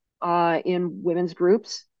veterans in women's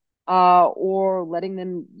groups or letting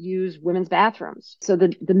them use women's bathrooms. So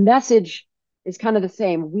the message is kind of the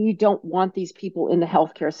same. We don't want these people in the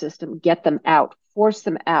healthcare system. Get them out. Force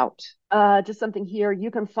them out. Just something here.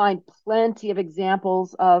 You can find plenty of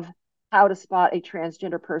examples of how to spot a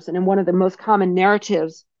transgender person. And one of the most common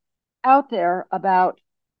narratives out there about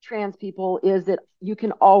trans people is that you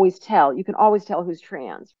can always tell. You can always tell who's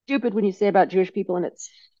trans. Stupid when you say about Jewish people, and it's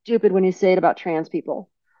stupid when you say it about trans people.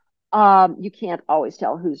 You can't always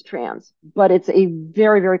tell who's trans, but it's a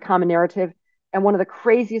very, very common narrative. And one of the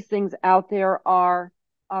craziest things out there are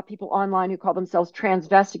people online who call themselves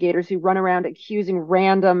transvestigators who run around accusing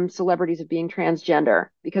random celebrities of being transgender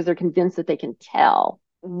because they're convinced that they can tell.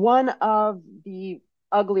 One of the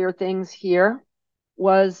uglier things here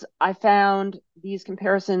was I found these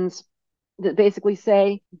comparisons that basically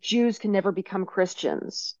say Jews can never become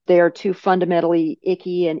Christians. They are too fundamentally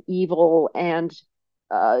icky and evil and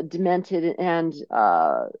demented and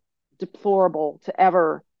deplorable to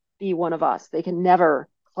ever be one of us. They can never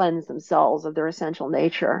cleanse themselves of their essential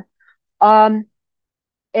nature. And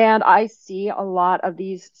I see a lot of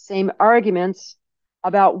these same arguments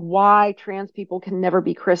about why trans people can never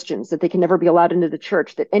be Christians, that they can never be allowed into the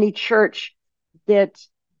church, that any church that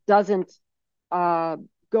doesn't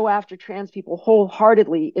go after trans people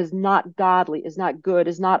wholeheartedly is not godly, is not good,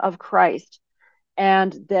 is not of Christ,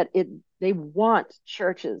 and that they want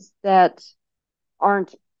churches that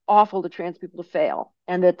aren't awful to trans people to fail,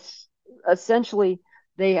 and that essentially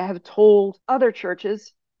they have told other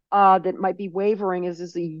churches that might be wavering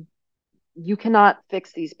is you cannot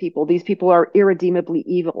fix these people. These people are irredeemably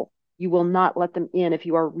evil. You will not let them in if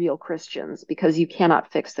you are real Christians, because you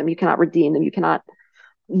cannot fix them. You cannot redeem them. You cannot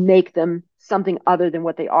make them something other than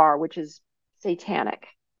what they are, which is satanic.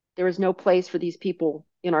 There is no place for these people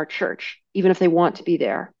in our church, even if they want to be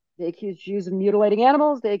there. They accuse Jews of mutilating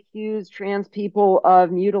animals. They accuse trans people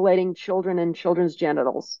of mutilating children and children's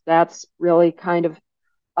genitals. That's really kind of,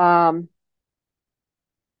 and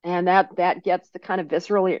that gets the kind of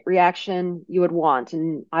visceral reaction you would want.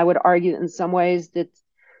 And I would argue in some ways that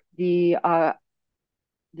the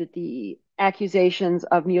accusations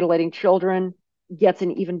of mutilating children gets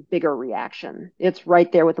an even bigger reaction. It's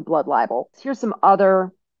right there with the blood libel. Here's some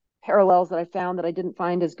other parallels that I found that I didn't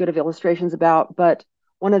find as good of illustrations about, but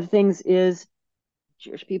one of the things is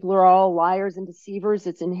Jewish people are all liars and deceivers.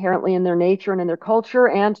 It's inherently in their nature and in their culture,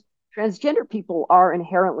 and transgender people are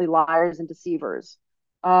inherently liars and deceivers.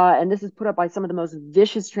 And this is put up by some of the most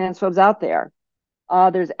vicious transphobes out there.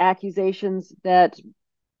 There's accusations that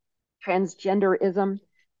transgenderism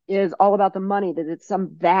is all about the money, that it's some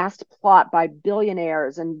vast plot by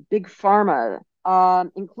billionaires and big pharma,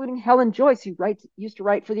 including Helen Joyce, who used to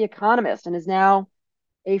write for The Economist and is now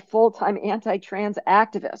a full-time anti-trans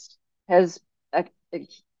activist, has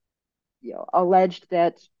alleged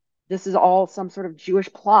that this is all some sort of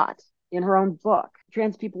Jewish plot in her own book.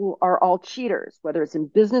 Trans people are all cheaters, whether it's in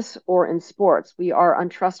business or in sports. We are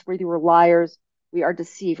untrustworthy, we're liars, we are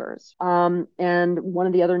deceivers. And one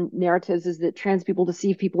of the other narratives is that trans people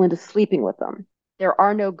deceive people into sleeping with them. There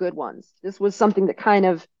are no good ones. This was something that kind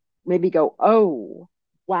of made me go, oh,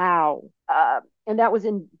 wow. And that was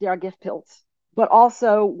in Der Giftpilz. But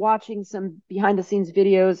also watching some behind the scenes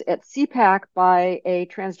videos at CPAC by a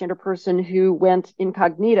transgender person who went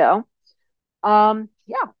incognito.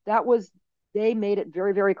 They made it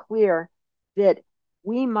very, very clear that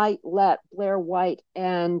we might let Blair White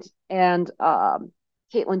and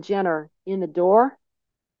Caitlyn Jenner in the door,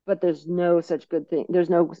 but there's no such good thing. There's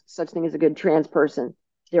no such thing as a good trans person.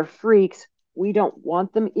 They're freaks. We don't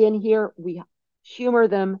want them in here. We humor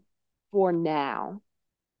them for now.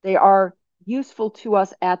 They are useful to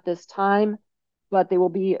us at this time, but they will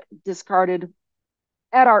be discarded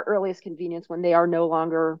at our earliest convenience when they are no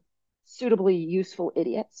longer suitably useful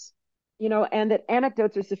idiots. And that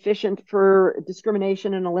anecdotes are sufficient for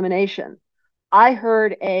discrimination and elimination. I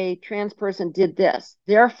heard a trans person did this,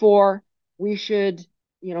 therefore we should,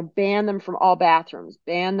 ban them from all bathrooms,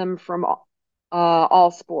 ban them from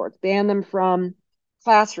all sports, ban them from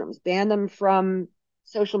classrooms, ban them from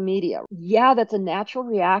social media. Yeah, that's a natural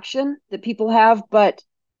reaction that people have, but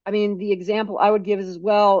I mean, the example I would give is,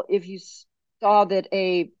 well, if you saw that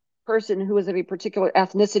a person who is of a particular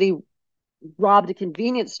ethnicity robbed a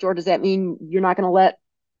convenience store, does that mean you're not going to let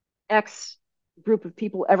X group of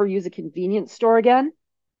people ever use a convenience store again?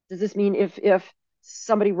 Does this mean if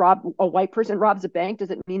a white person robs a bank, does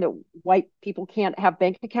it mean that white people can't have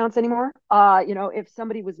bank accounts anymore? If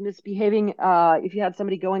somebody was misbehaving, if you had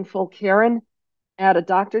somebody going full Karen at a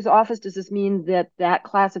doctor's office, does this mean that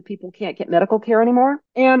class of people can't get medical care anymore?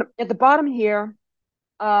 And at the bottom here,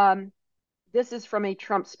 this is from a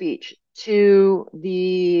Trump speech. to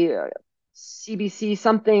the CBC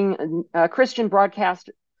something Christian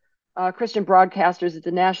broadcasters at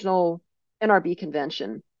the National NRB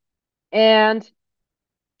convention. And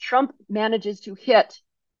Trump manages to hit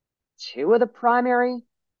two of the primary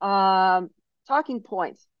talking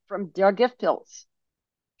points from their gift pills.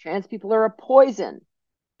 Trans people are a poison,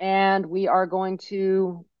 and we are going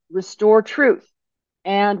to restore truth,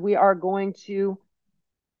 and we are going to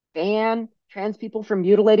ban trans people from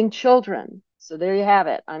mutilating children. So there you have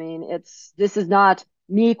it. I mean, this is not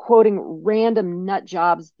me quoting random nut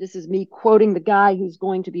jobs. This is me quoting the guy who's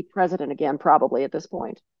going to be president again, probably at this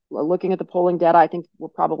point. Looking at the polling data, I think we're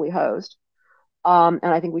probably hosed. And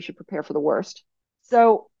I think we should prepare for the worst.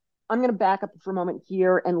 So I'm going to back up for a moment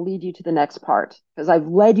here and lead you to the next part, because I've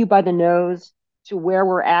led you by the nose to where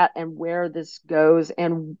we're at and where this goes.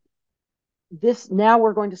 And now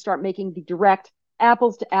we're going to start making the direct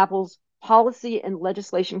apples to apples policy and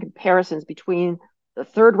legislation comparisons between the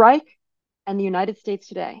Third Reich and the United States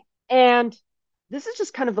today. And this is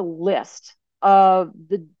just kind of the list of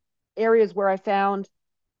the areas where I found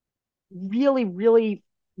really, really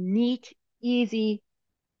neat, easy,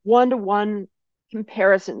 one-to-one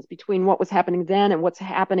comparisons between what was happening then and what's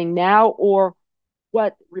happening now, or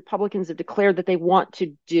what Republicans have declared that they want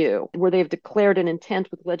to do, where they've declared an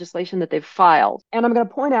intent with legislation that they've filed. And I'm going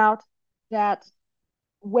to point out that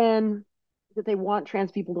that they want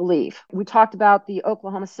trans people to leave. We talked about the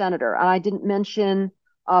Oklahoma senator, and I didn't mention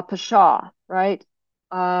Pashaw, right?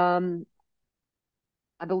 I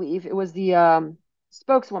believe it was the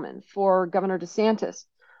spokeswoman for Governor DeSantis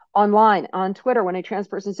online on Twitter when a trans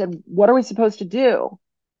person said, "What are we supposed to do?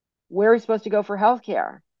 Where are we supposed to go for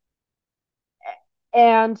healthcare?"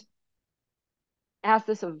 And asked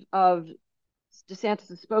this of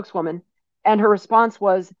DeSantis' spokeswoman, and her response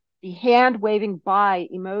was the hand-waving bye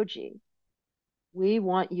emoji. "We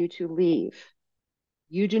want you to leave.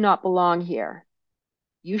 You do not belong here.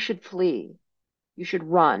 You should flee. You should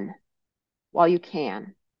run while you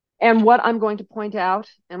can." And what I'm going to point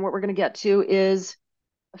out and what we're going to get to is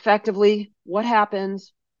effectively what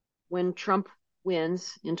happens when Trump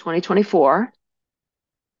wins in 2024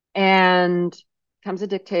 and becomes a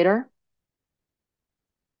dictator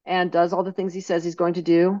and does all the things he says he's going to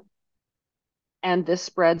do. And this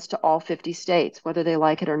spreads to all 50 states, whether they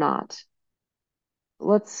like it or not.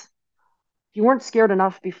 If you weren't scared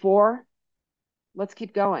enough before, let's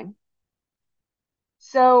keep going.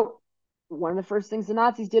 So one of the first things the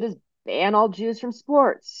Nazis did is ban all Jews from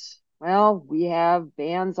sports. Well, we have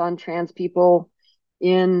bans on trans people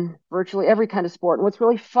in virtually every kind of sport. And what's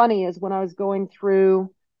really funny is when I was going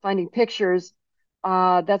through finding pictures,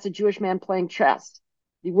 that's a Jewish man playing chess.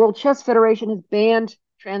 The World Chess Federation has banned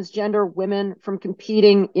transgender women from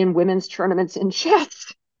competing in women's tournaments in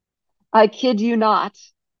chess. I kid you not.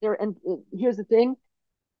 And here's the thing.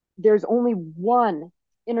 There's only one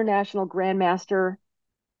international grandmaster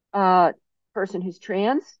person who's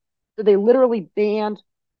trans. So they literally banned.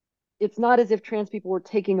 It's not as if trans people were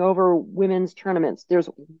taking over women's tournaments. There's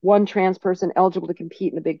one trans person eligible to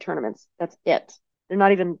compete in the big tournaments. That's it. They're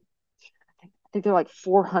not even, I think they're like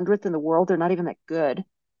 400th in the world. They're not even that good.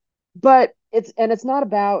 But it's not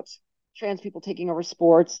about trans people taking over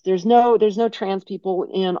sports. There's no trans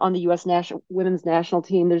people on the U.S. women's national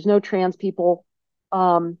team. There's no trans people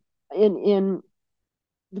in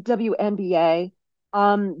the WNBA.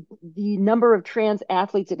 The number of trans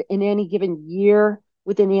athletes in any given year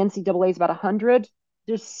within the NCAA is about 100.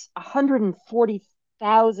 There's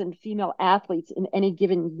 140,000 female athletes in any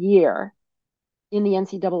given year in the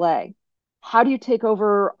NCAA. How do you take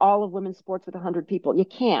over all of women's sports with 100 people? You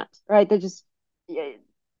can't, right? They're just, you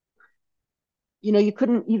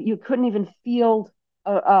couldn't even field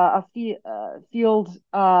a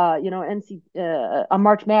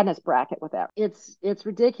March Madness bracket with that. It's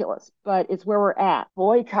ridiculous, but it's where we're at.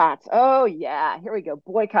 Boycotts. Oh yeah, here we go.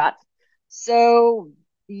 Boycotts. So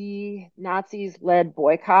the Nazis led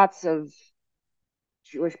boycotts of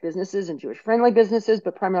Jewish businesses and Jewish-friendly businesses,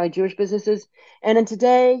 but primarily Jewish businesses. And then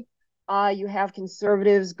today, you have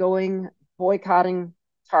conservatives boycotting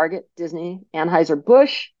Target, Disney,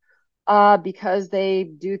 Anheuser-Busch, because they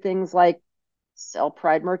do things like sell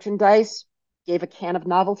Pride merchandise, gave a can of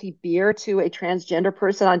novelty beer to a transgender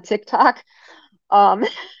person on TikTok,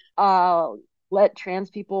 let trans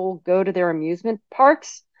people go to their amusement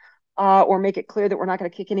parks, or make it clear that we're not going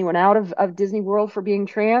to kick anyone out of Disney World for being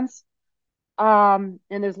trans. And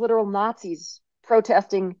there's literal Nazis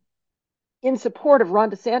protesting in support of Ron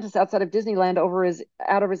DeSantis outside of Disneyland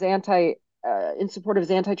in support of his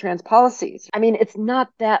anti-trans policies. I mean, it's not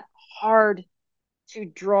that hard to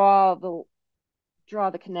draw the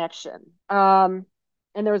connection.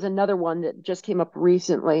 And there was another one that just came up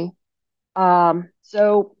recently.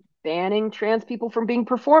 So banning trans people from being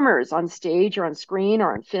performers on stage or on screen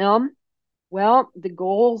or on film. Well, the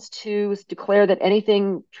goals to declare that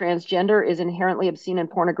anything transgender is inherently obscene and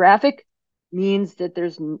pornographic means that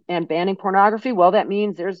and banning pornography, well, that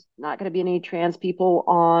means there's not going to be any trans people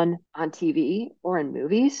on TV or in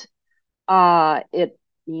movies. It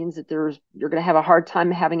means that you're going to have a hard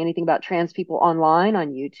time having anything about trans people online,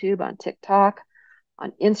 on YouTube, on TikTok,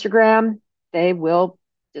 on Instagram. They will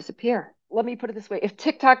disappear. Let me put it this way. If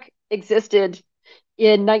TikTok existed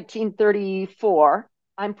in 1934,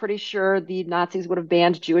 I'm pretty sure the Nazis would have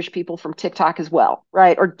banned Jewish people from TikTok as well,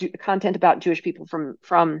 right? Or content about Jewish people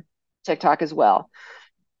from TikTok as well.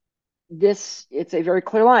 It's a very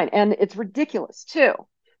clear line, and it's ridiculous too,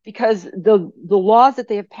 because the laws that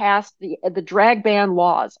they have passed, the drag ban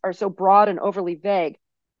laws, are so broad and overly vague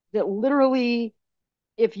that literally,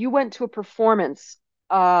 if you went to a performance,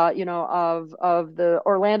 of the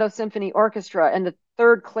Orlando Symphony Orchestra and the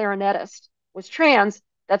third clarinetist was trans,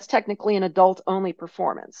 that's technically an adult-only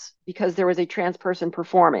performance because there was a trans person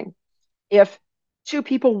performing. If two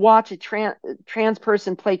people watch a trans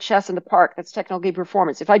person play chess in the park, that's technically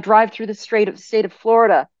performance. If I drive through the state of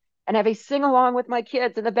Florida and have a sing-along with my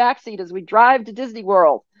kids in the backseat as we drive to Disney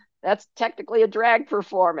World, that's technically a drag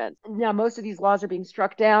performance. Now, most of these laws are being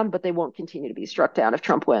struck down, but they won't continue to be struck down if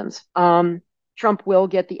Trump wins. Trump will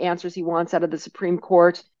get the answers he wants out of the Supreme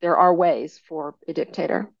Court. There are ways for a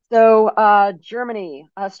dictator. So Germany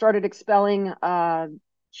started expelling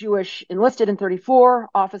Jewish enlisted in 34,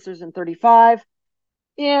 officers in 35,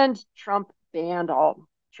 and Trump banned all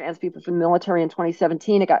trans people from the military in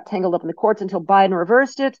 2017. It got tangled up in the courts until Biden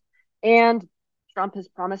reversed it, and Trump has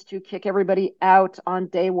promised to kick everybody out on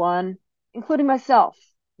day one, including myself.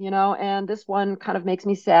 And this one kind of makes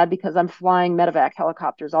me sad because I'm flying medevac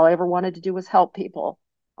helicopters. All I ever wanted to do was help people.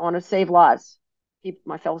 I want to save lives.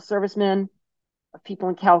 My fellow servicemen, of people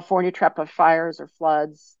in California trapped by fires or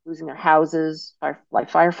floods, losing their houses, like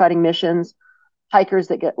firefighting missions, hikers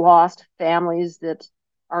that get lost, families that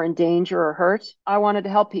are in danger or hurt. I wanted to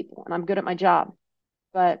help people, and I'm good at my job.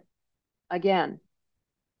 But again,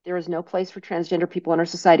 there is no place for transgender people in our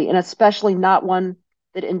society, and especially not one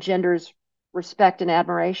that engenders respect and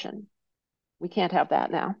admiration. We can't have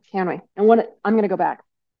that now, can we? And I'm going to go back.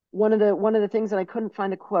 One of the things that I couldn't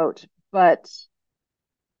find the quote,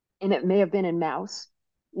 and it may have been in Mouse,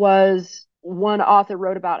 was one author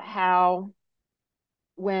wrote about how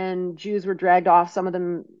when Jews were dragged off, some of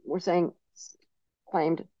them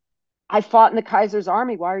claimed, I fought in the Kaiser's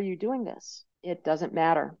army. Why are you doing this? It doesn't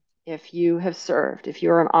matter. If you have served, if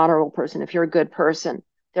you're an honorable person, if you're a good person,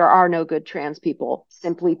 there are no good trans people,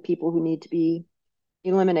 simply people who need to be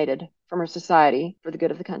eliminated from our society for the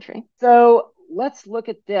good of the country. So let's look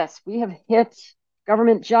at this. We have hit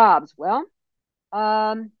government jobs. Well,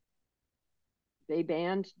 they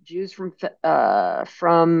banned Jews from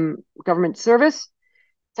government service.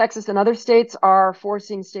 Texas and other states are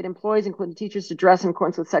forcing state employees, including teachers, to dress in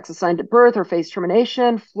accordance with sex assigned at birth or face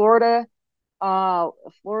termination. Florida's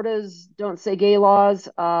Don't Say Gay laws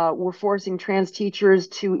were forcing trans teachers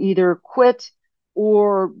to either quit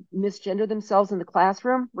or misgender themselves in the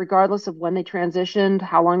classroom, regardless of when they transitioned,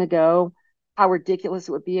 how long ago, how ridiculous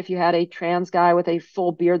it would be if you had a trans guy with a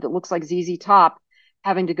full beard that looks like ZZ Top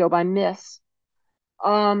having to go by Miss.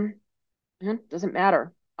 Doesn't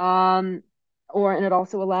matter. And it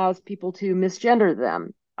also allows people to misgender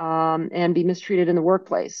them and be mistreated in the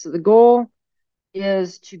workplace. So the goal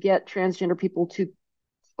is to get transgender people to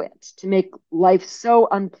quit, to make life so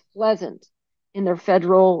unpleasant in their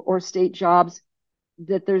federal or state jobs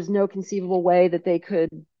that there's no conceivable way that they could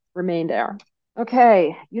remain there.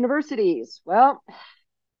 Okay, universities. Well,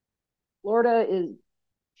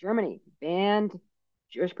 Germany banned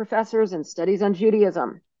Jewish professors and studies on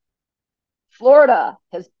Judaism. Florida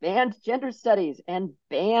has banned gender studies and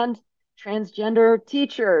banned transgender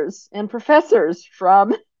teachers and professors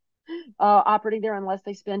from operating there unless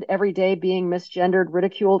they spend every day being misgendered,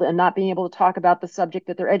 ridiculed, and not being able to talk about the subject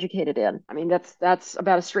that they're educated in. I mean, that's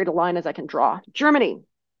about as straight a line as I can draw. Germany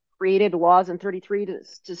created laws in 33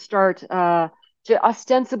 to start to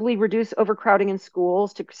ostensibly reduce overcrowding in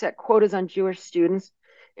schools, to set quotas on Jewish students.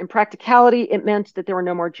 In practicality, it meant that there were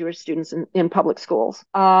no more Jewish students in public schools.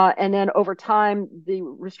 And then over time, the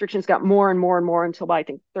restrictions got more and more and more until by, I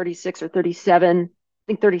think, 36 or 37,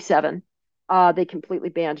 they completely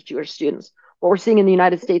banned Jewish students. What we're seeing in the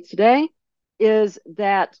United States today is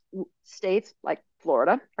that states like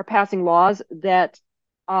Florida are passing laws that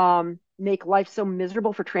make life so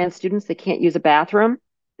miserable for trans students they can't use a bathroom.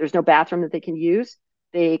 There's no bathroom that they can use.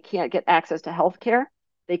 They can't get access to health care.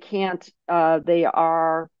 They can't, they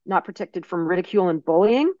are not protected from ridicule and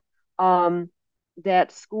bullying,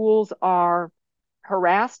 that schools are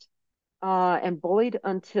harassed and bullied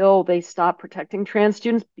until they stop protecting trans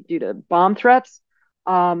students due to bomb threats,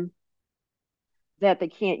 that they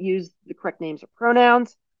can't use the correct names or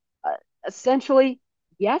pronouns. Essentially,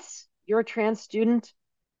 yes, you're a trans student.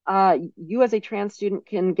 You as a trans student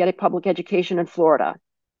can get a public education in Florida,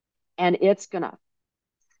 and it's going to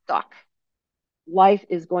suck. Life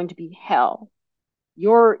is going to be hell.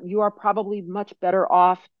 You are probably much better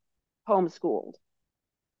off homeschooled,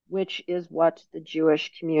 which is what the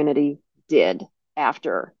Jewish community did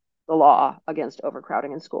after the law against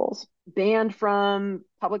overcrowding in schools. Banned from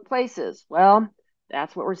public places. Well,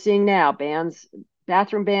 that's what we're seeing now.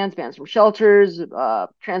 Bathroom bans from shelters,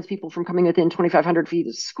 trans people from coming within 2,500 feet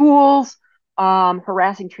of schools,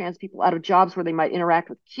 harassing trans people out of jobs where they might interact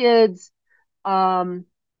with kids,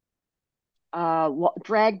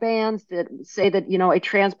 drag bans that say that, a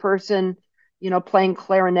trans person, playing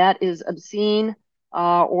clarinet is obscene,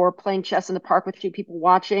 or playing chess in the park with two people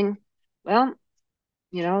watching. Well,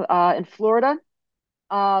 in Florida,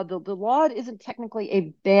 the law isn't technically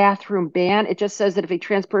a bathroom ban. It just says that if a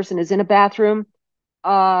trans person is in a bathroom,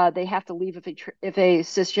 they have to leave if a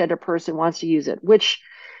cisgender person wants to use it, which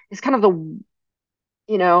is kind of the,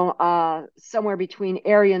 somewhere between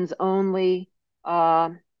Aryans only,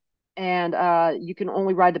 and you can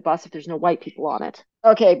only ride the bus if there's no white people on it.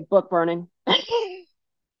 Okay, book burning.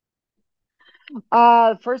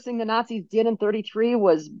 First thing the Nazis did in 1933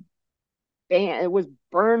 was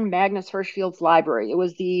burn Magnus Hirschfeld's library. It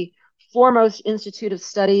was the foremost institute of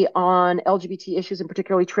study on LGBT issues and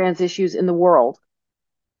particularly trans issues in the world,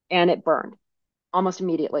 and it burned almost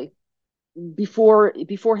immediately before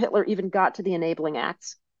Hitler even got to the enabling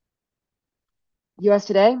acts. U.S.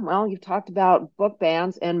 today, well, you've talked about book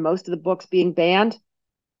bans, and most of the books being banned,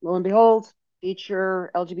 lo and behold,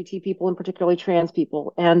 feature LGBT people and particularly trans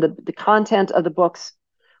people. And the content of the books,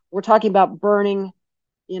 we're talking about burning,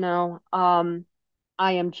 I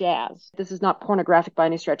Am Jazz. This is not pornographic by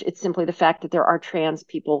any stretch. It's simply the fact that there are trans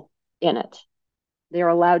people in it. They are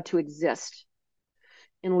allowed to exist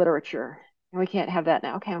in literature. And we can't have that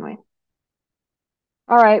now, can we?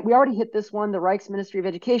 All right, we already hit this one. The Reich's Ministry of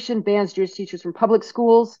Education bans Jewish teachers from public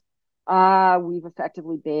schools. We've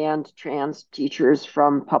effectively banned trans teachers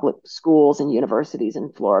from public schools and universities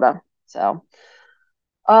in Florida. So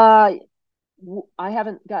I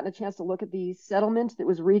haven't gotten a chance to look at the settlement that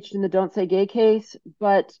was reached in the Don't Say Gay case,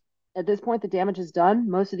 but at this point, the damage is done.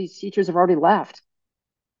 Most of these teachers have already left.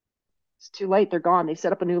 It's too late. They're gone. They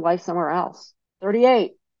set up a new life somewhere else.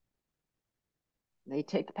 38. They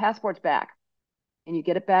take the passports back. And you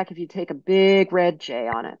get it back if you take a big red J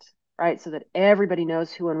on it, right? So that everybody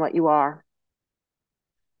knows who and what you are.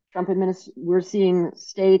 We're seeing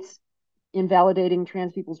states invalidating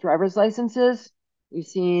trans people's driver's licenses. We've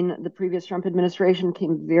seen the previous Trump administration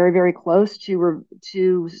came very, very close to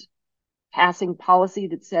passing policy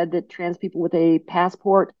that said that trans people with a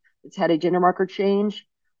passport that's had a gender marker change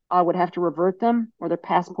would have to revert them, or their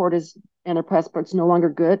passport's no longer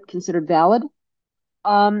good, considered valid.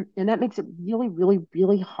 And that makes it really, really,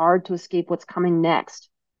 really hard to escape what's coming next,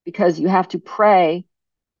 because you have to pray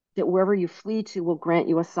that wherever you flee to will grant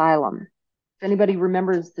you asylum. If anybody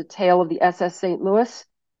remembers the tale of the SS St. Louis,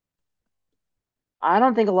 I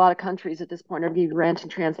don't think a lot of countries at this point are going to be granting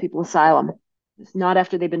trans people asylum. It's not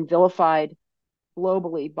after they've been vilified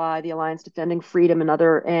globally by the Alliance Defending Freedom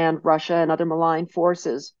and Russia and other malign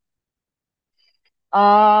forces.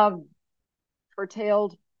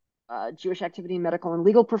 Curtailed Jewish activity in medical and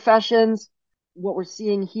legal professions. What we're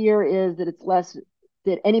seeing here is that it's less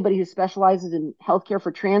that anybody who specializes in healthcare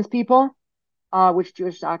for trans people, which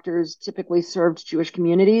Jewish doctors typically served Jewish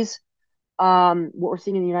communities. What we're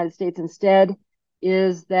seeing in the United States instead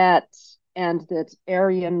is that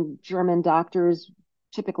Aryan German doctors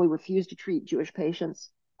typically refuse to treat Jewish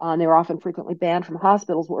patients. They were often frequently banned from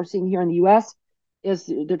hospitals. What we're seeing here in the US is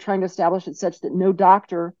they're trying to establish it such that no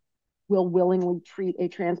doctor will willingly treat a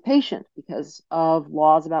trans patient because of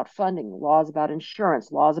laws about funding, laws about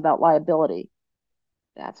insurance, laws about liability.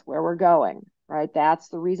 That's where we're going, right? That's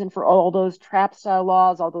the reason for all those trap style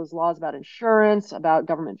laws, all those laws about insurance, about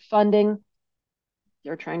government funding.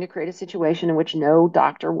 They're trying to create a situation in which no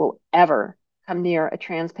doctor will ever come near a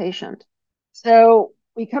trans patient. So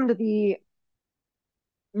we come to the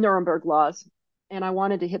Nuremberg laws, and I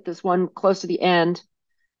wanted to hit this one close to the end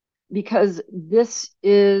because this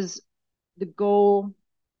is the goal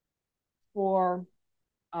for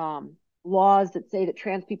laws that say that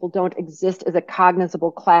trans people don't exist as a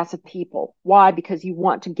cognizable class of people. Why? Because you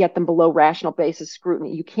want to get them below rational basis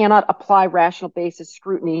scrutiny. You cannot apply rational basis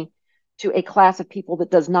scrutiny to a class of people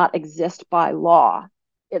that does not exist by law.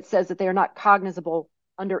 It says that they are not cognizable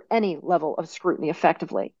under any level of scrutiny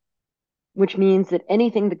effectively, which means that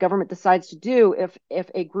anything the government decides to do,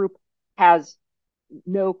 if a group has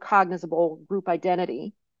no cognizable group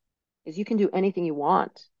identity, is you can do anything you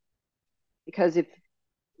want. Because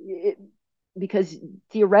because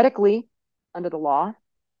theoretically, under the law,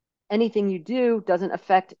 anything you do doesn't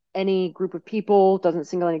affect any group of people, doesn't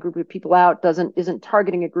single any group of people out, isn't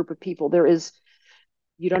targeting a group of people.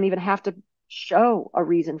 You don't even have to show a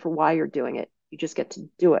reason for why you're doing it. You just get to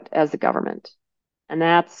do it as the government. And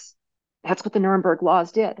that's what the Nuremberg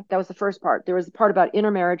laws did. That was the first part. There was the part about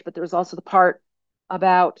intermarriage, but there was also the part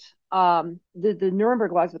about the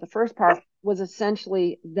Nuremberg laws. But the first part was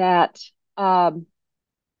essentially that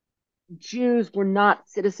Jews were not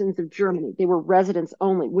citizens of Germany. They were residents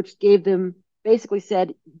only, which basically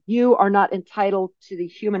said, you are not entitled to the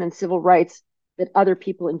human and civil rights that other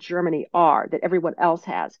people in Germany are, that everyone else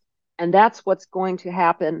has. And that's what's going to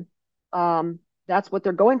happen. That's what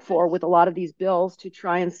they're going for with a lot of these bills, to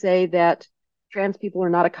try and say that trans people are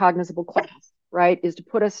not a cognizable class, right? Is to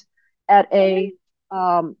put us at a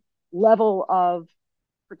level of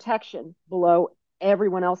protection below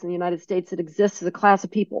everyone else in the United States that exists as a class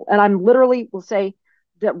of people. And I'm literally will say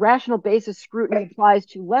that rational basis scrutiny applies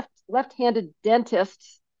to left-handed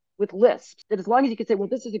dentists with lisps. That as long as you can say, well,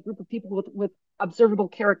 this is a group of people with observable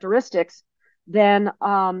characteristics, then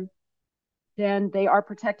they are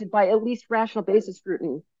protected by at least rational basis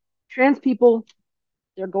scrutiny. Trans people,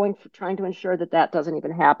 they're trying to ensure that doesn't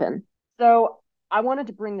even happen. So I wanted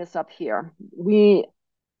to bring this up here.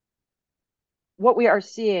 What we are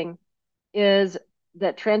seeing is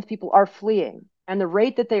that trans people are fleeing, and the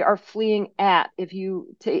rate that they are fleeing at, if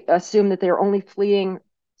you assume that they are only fleeing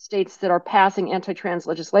states that are passing anti-trans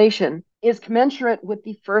legislation, is commensurate with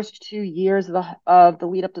the first 2 years of the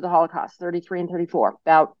lead up to the Holocaust, 33 and 34.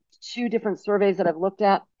 About 2 different surveys that I've looked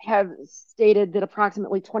at have stated that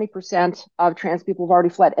approximately 20% of trans people have already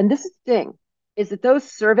fled. And this is the thing, is that those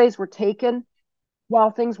surveys were taken while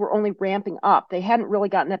things were only ramping up. They hadn't really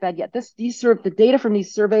gotten that bad yet. The data from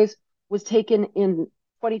these surveys was taken in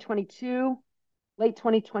 2022, late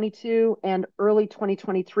 2022, and early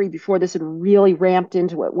 2023, before this had really ramped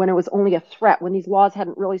into it, when it was only a threat, when these laws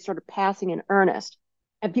hadn't really started passing in earnest,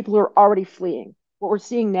 and people are already fleeing. What we're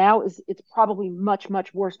seeing now is it's probably much,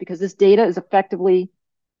 much worse, because this data is effectively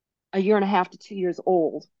 1.5 to 2 years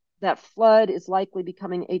old. That flood is likely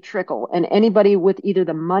becoming a trickle, and anybody with either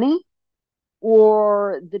the money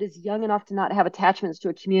or that is young enough to not have attachments to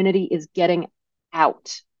a community is getting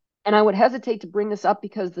out. And I would hesitate to bring this up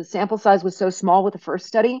because the sample size was so small with the first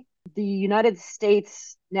study. The United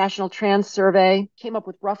States National Trans Survey came up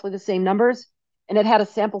with roughly the same numbers, and it had a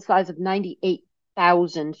sample size of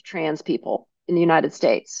 98,000 trans people in the United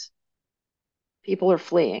States. People are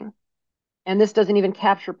fleeing. And this doesn't even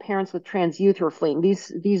capture parents with trans youth who are fleeing.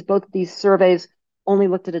 Both of these surveys only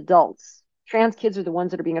looked at adults. Trans kids are the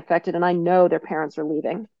ones that are being affected, and I know their parents are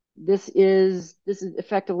leaving. This is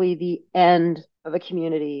effectively the end of a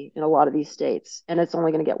community in a lot of these states, and it's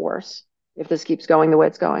only going to get worse if this keeps going the way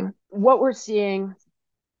it's going. What we're seeing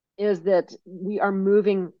is that we are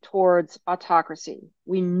moving towards autocracy.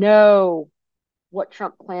 We know what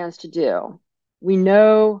Trump plans to do. We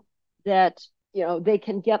know that they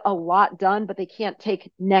can get a lot done, but they can't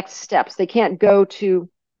take next steps. They can't go to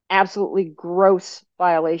absolutely gross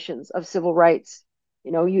violations of civil rights.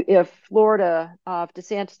 If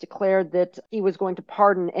DeSantis declared that he was going to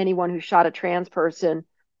pardon anyone who shot a trans person,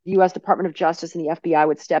 the U.S. Department of Justice and the FBI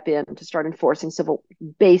would step in to start enforcing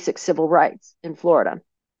basic civil rights in Florida.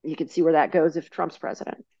 You can see where that goes if Trump's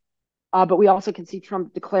president. But we also can see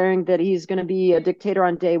Trump declaring that he's going to be a dictator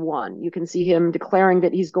on day one. You can see him declaring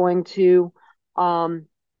that he's going to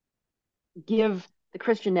give the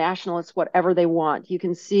Christian nationalists whatever they want. You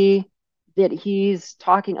can see that he's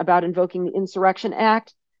talking about invoking the Insurrection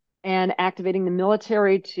Act and activating the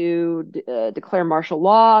military to declare martial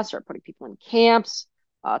law, start putting people in camps,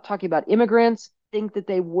 talking about immigrants. Think that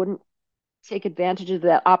they wouldn't take advantage of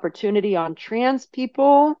that opportunity on trans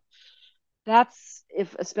people. That's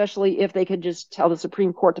especially if they could just tell the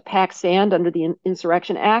Supreme Court to pack sand under the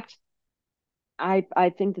Insurrection Act. I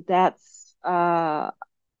think that's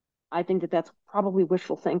probably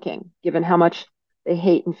wishful thinking, given how much they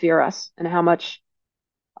hate and fear us, and how much,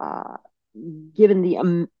 given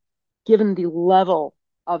the level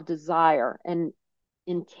of desire and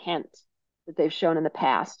intent that they've shown in the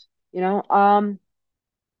past.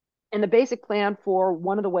 And the basic plan for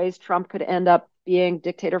one of the ways Trump could end up being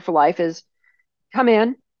dictator for life is come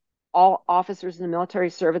in, all officers in the military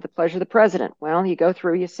serve at the pleasure of the president. Well, you go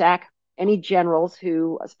through, you sack any generals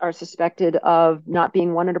who are suspected of not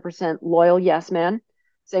being 100% loyal yes men,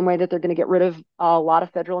 same way that they're going to get rid of a lot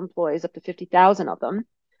of federal employees, up to 50,000 of them.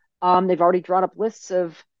 They've already drawn up lists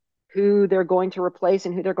of who they're going to replace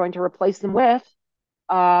and who they're going to replace them with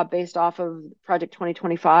based off of Project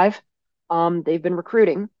 2025. They've been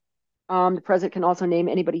recruiting. The president can also name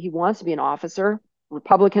anybody he wants to be an officer.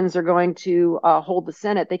 Republicans are going to hold the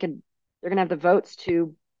Senate. They're going to have the votes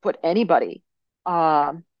to put anybody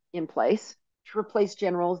in place to replace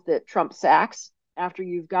generals that Trump sacks. After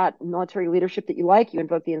you've got military leadership that you like, you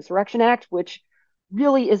invoke the Insurrection Act, which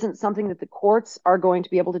really isn't something that the courts are going to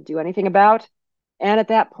be able to do anything about. And at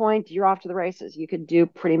that point, you're off to the races. You could do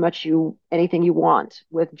pretty much anything you want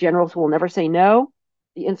with generals who will never say no,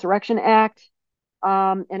 the Insurrection Act,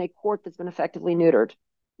 and a court that's been effectively neutered.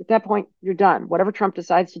 At that point, you're done. Whatever Trump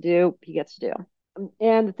decides to do, he gets to do.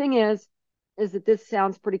 And the thing is that this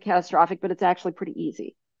sounds pretty catastrophic, but it's actually pretty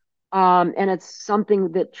easy. And it's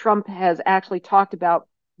something that Trump has actually talked about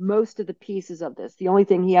most of the pieces of this. The only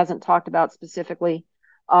thing he hasn't talked about specifically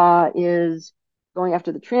is going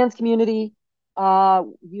after the trans community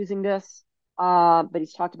using this. But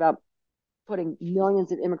he's talked about putting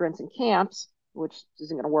millions of immigrants in camps, which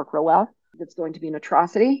isn't going to work real well. That's going to be an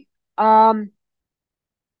atrocity.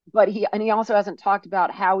 But he also hasn't talked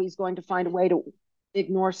about how he's going to find a way to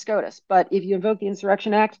ignore SCOTUS. But if you invoke the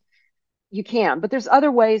Insurrection Act, you can. But there's other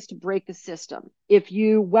ways to break the system. If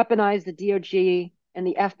you weaponize the DOJ and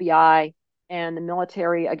the FBI and the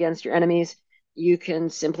military against your enemies, you can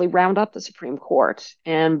simply round up the Supreme Court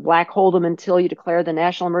and black hole them until you declare the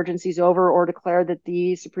national emergency is over or declare that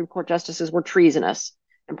the Supreme Court justices were treasonous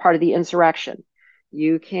and part of the insurrection.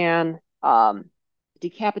 You can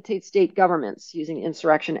decapitate state governments using the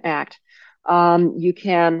Insurrection Act. You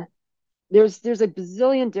can, there's a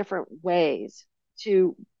bazillion different ways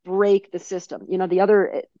to break the system. You know, the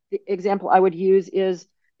other example I would use is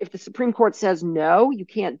if the Supreme Court says no, you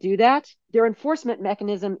can't do that, their enforcement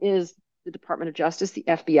mechanism is the Department of Justice, the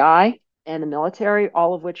FBI, and the military,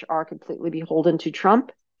 all of which are completely beholden to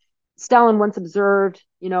Trump. Stalin once observed,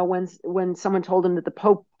 you know, when someone told him that the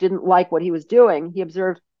Pope didn't like what he was doing, he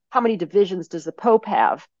observed, how many divisions does the Pope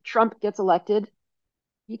have? Trump gets elected.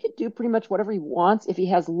 He could do pretty much whatever he wants if he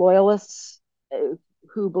has loyalists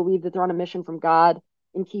who believe that they're on a mission from God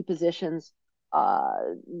in key positions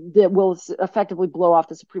that will effectively blow off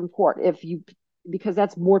the Supreme Court because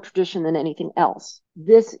that's more tradition than anything else.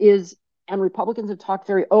 And Republicans have talked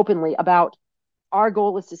very openly about our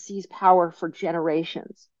goal is to seize power for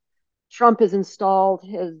generations. Trump has installed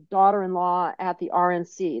his daughter-in-law at the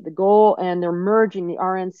RNC. The goal, and they're merging the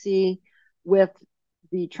RNC with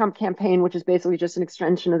the Trump campaign, which is basically just an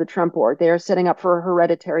extension of the Trump board. They are setting up for a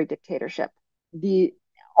hereditary dictatorship.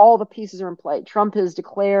 All the pieces are in play. Trump has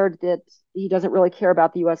declared that he doesn't really care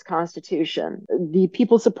about the U.S. Constitution. The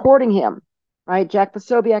people supporting him, right? Jack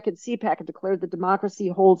Posobiec at CPAC have declared that democracy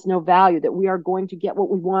holds no value, that we are going to get what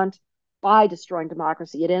we want by destroying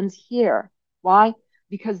democracy. It ends here. Why?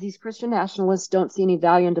 Because these Christian nationalists don't see any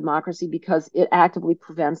value in democracy because it actively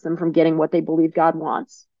prevents them from getting what they believe God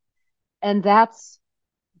wants. And that's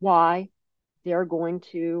why they're going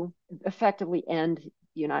to effectively end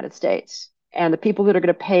the United States. And the people that are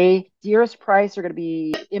going to pay dearest price are going to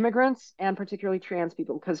be immigrants and particularly trans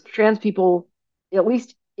people, because trans people, at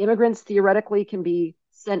least immigrants theoretically, can be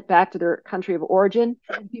sent back to their country of origin.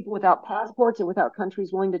 And people without passports and without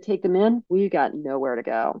countries willing to take them in, we got nowhere to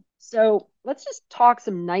go. So let's just talk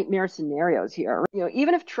some nightmare scenarios here. You know,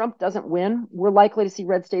 even if Trump doesn't win, we're likely to see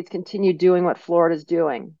red states continue doing what Florida's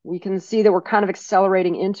doing. We can see that we're kind of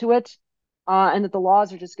accelerating into it, and that the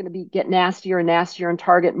laws are just going to get nastier and nastier and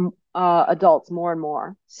target adults more and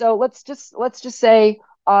more. So let's just say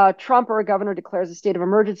Trump or a governor declares a state of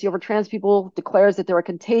emergency over trans people, declares that they're a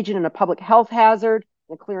contagion and a public health hazard,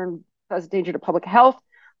 a clear and present danger to public health.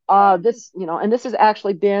 This has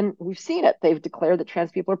actually been, we've seen it. They've declared that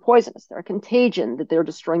trans people are poisonous. They're a contagion, that they're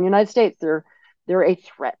destroying the United States. They're a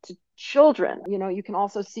threat to children. You know, you can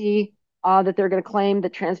also see that they're going to claim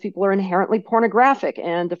that trans people are inherently pornographic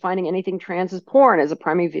and defining anything trans as porn as a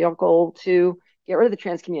primary vehicle to get rid of the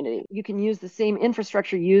trans community. You can use the same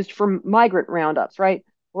infrastructure used for migrant roundups, right?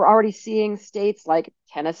 We're already seeing states like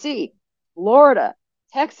Tennessee, Florida,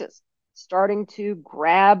 Texas, starting to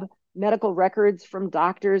grab medical records from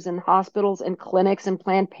doctors and hospitals and clinics and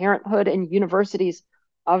Planned Parenthood and universities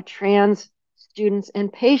of trans students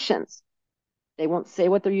and patients. They won't say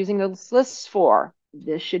what they're using those lists for.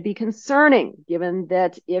 This should be concerning, given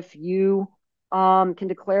that if you can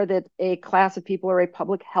declare that a class of people are a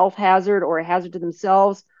public health hazard or a hazard to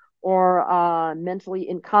themselves or mentally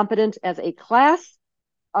incompetent as a class,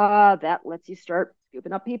 that lets you start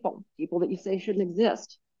scooping up people that you say shouldn't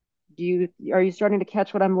exist. Are you starting to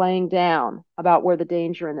catch what I'm laying down about where the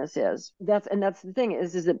danger in this is? That's the thing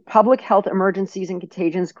is that public health emergencies and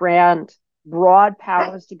contagions grant broad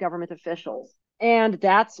powers to government officials. And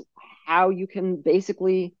that's how you can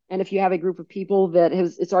basically, and if you have a group of people that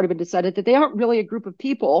it's already been decided that they aren't really a group of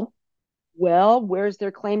people, well, where's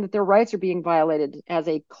their claim that their rights are being violated as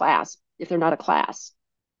a class if they're not a class?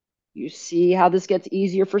 You see how this gets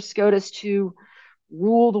easier for SCOTUS to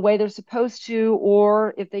rule the way they're supposed to,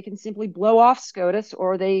 or if they can simply blow off SCOTUS,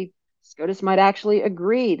 or SCOTUS might actually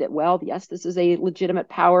agree that, well, yes, this is a legitimate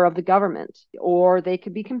power of the government, or they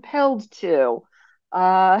could be compelled to.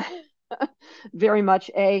 Very much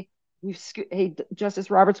hey, Justice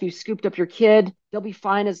Roberts, we've scooped up your kid. They'll be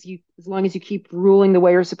fine as long as you keep ruling the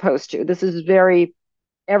way you're supposed to. This is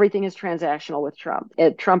everything is transactional with Trump.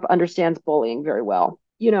 Trump understands bullying very well.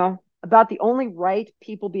 About the only right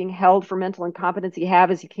people being held for mental incompetency have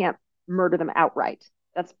is you can't murder them outright.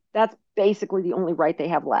 That's basically the only right they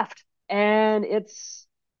have left. And it's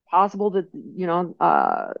possible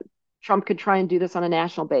that, Trump could try and do this on a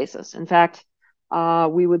national basis. In fact, I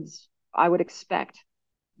would expect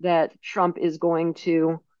that Trump is going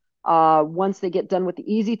to, once they get done with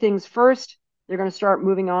the easy things first, they're going to start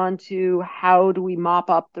moving on to how do we mop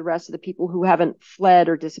up the rest of the people who haven't fled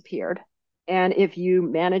or disappeared. And if you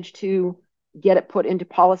manage to get it put into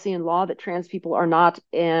policy and law that trans people are not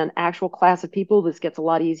an actual class of people, this gets a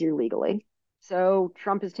lot easier legally. So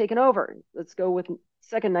Trump has taken over. Let's go with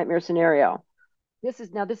second nightmare scenario. This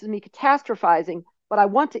is me catastrophizing, but I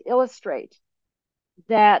want to illustrate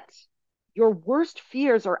that your worst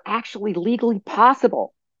fears are actually legally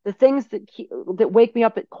possible. The things that wake me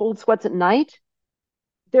up at cold sweats at night,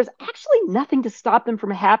 there's actually nothing to stop them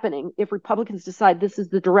from happening if Republicans decide this is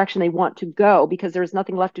the direction they want to go, because there's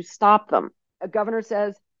nothing left to stop them. A governor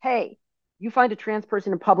says, hey, you find a trans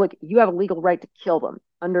person in public, you have a legal right to kill them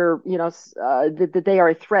under, that they are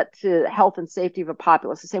a threat to health and safety of a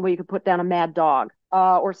populace, the same way you could put down a mad dog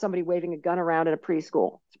or somebody waving a gun around in a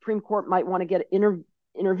preschool. Supreme Court might want to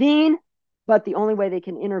intervene, but the only way they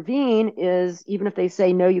can intervene is, even if they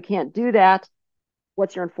say, no, you can't do that,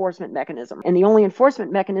 what's your enforcement mechanism? And the only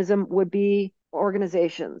enforcement mechanism would be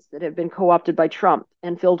organizations that have been co-opted by Trump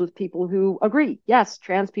and filled with people who agree, yes,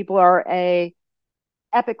 trans people are a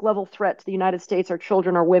epic level threat to the United States, our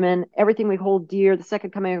children, our women, everything we hold dear, the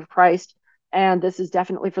second coming of Christ. And this is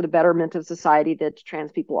definitely for the betterment of society that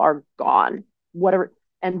trans people are gone, whatever.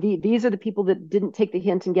 And these are the people that didn't take the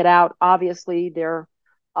hint and get out. Obviously, they're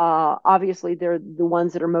the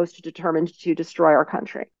ones that are most determined to destroy our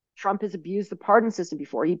country. Trump has abused the pardon system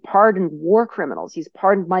before. He pardoned war criminals. He's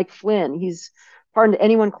pardoned Mike Flynn. He's pardoned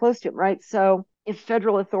anyone close to him, right? So if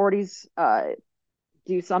federal authorities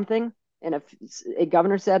do something, and if a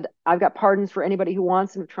governor said, I've got pardons for anybody who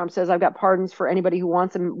wants them, if Trump says, I've got pardons for anybody who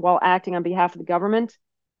wants them while acting on behalf of the government,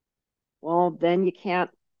 well, then you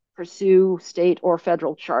can't pursue state or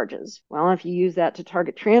federal charges. Well, if you use that to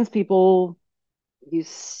target trans people, you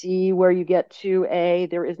see where you get to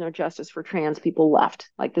there is no justice for trans people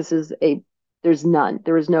left. Like there's none.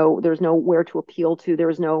 There's nowhere to appeal to.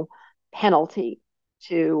 There is no penalty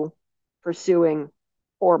to pursuing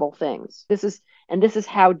horrible things. This is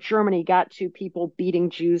how Germany got to people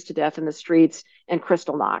beating Jews to death in the streets and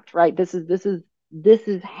Kristallnacht, right? This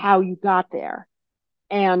is how you got there.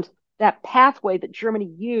 And that pathway that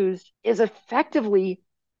Germany used is effectively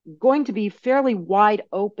going to be fairly wide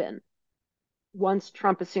open once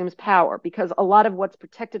Trump assumes power, because a lot of what's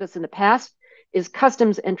protected us in the past is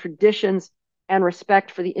customs and traditions and respect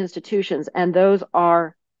for the institutions, and those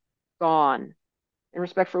are gone. And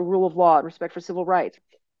respect for rule of law and respect for civil rights.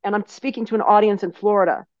 And I'm speaking to an audience in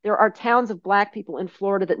Florida. There are towns of Black people in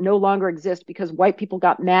Florida that no longer exist because white people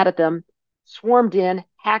got mad at them, swarmed in,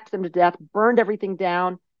 hacked them to death, burned everything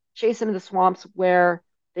down, chased them to the swamps where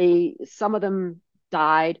some of them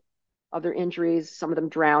died of their injuries, some of them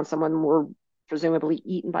drowned, some of them were presumably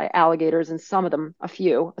eaten by alligators, and some of them, a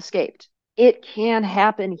few, escaped. It can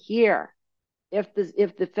happen here. If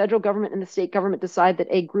the federal government and the state government decide that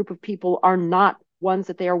a group of people are not ones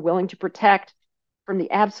that they are willing to protect from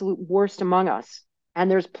the absolute worst among us, and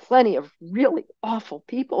there's plenty of really awful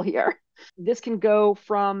people here, this can go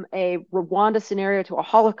from a Rwanda scenario to a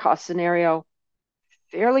Holocaust scenario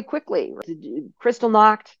fairly quickly.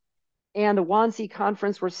 Kristallnacht and the Wannsee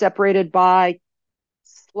Conference were separated by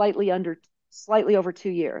slightly over 2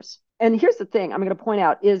 years. And here's the thing I'm going to point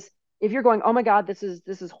out is, if you're going, oh my God, this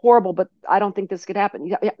is horrible, but I don't think this could happen.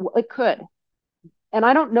 Yeah, well, it could. And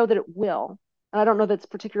I don't know that it will. And I don't know that's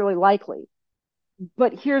particularly likely.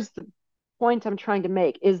 But here's the point I'm trying to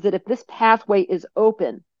make, is that if this pathway is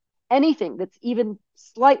open, anything that's even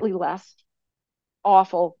slightly less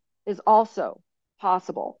awful is also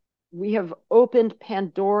possible. We have opened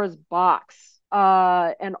Pandora's box,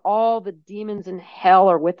 and all the demons in hell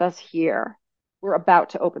are with us here. We're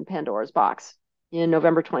about to open Pandora's box in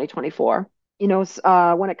November 2024.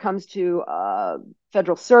 When it comes to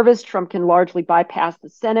federal service, Trump can largely bypass the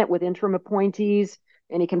Senate with interim appointees,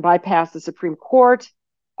 and he can bypass the Supreme Court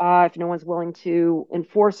if no one's willing to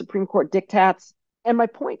enforce Supreme Court diktats. And my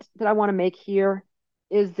point that I want to make here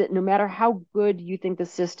is that no matter how good you think the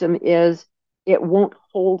system is, it won't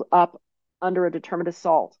hold up under a determined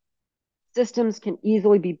assault. Systems can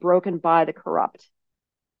easily be broken by the corrupt.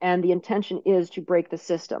 And the intention is to break the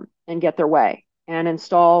system and get their way and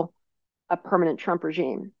install a permanent Trump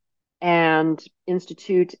regime and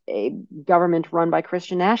institute a government run by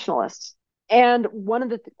Christian nationalists. And one of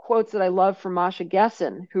the quotes that I love from Masha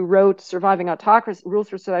Gessen, who wrote Surviving Autocracy, Rules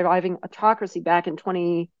for Surviving Autocracy back in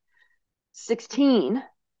 2016,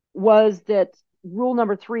 was that rule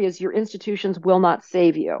number 3 is your institutions will not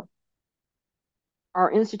save you.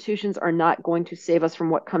 Our institutions are not going to save us from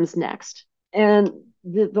what comes next. And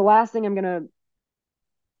the last thing I'm going to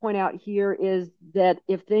point out here is that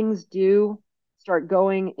if things do start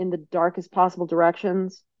going in the darkest possible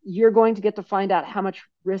directions, you're going to get to find out how much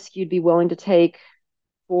risk you'd be willing to take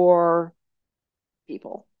for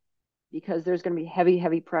people, because there's going to be heavy,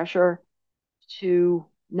 heavy pressure to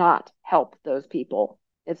not help those people.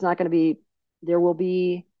 It's not going to be, there will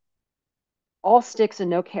be all sticks and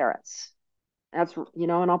no carrots. That's,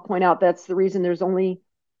 and I'll point out that's the reason there's only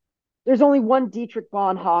one Dietrich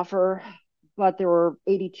Bonhoeffer, but there were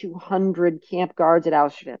 8,200 camp guards at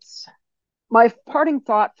Auschwitz. My parting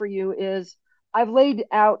thought for you is I've laid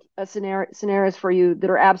out scenarios for you that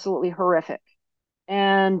are absolutely horrific.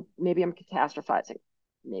 And maybe I'm catastrophizing.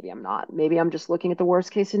 Maybe I'm not. Maybe I'm just looking at the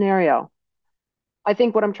worst case scenario. I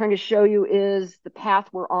think what I'm trying to show you is the path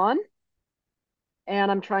we're on.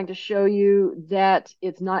 And I'm trying to show you that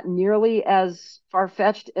it's not nearly as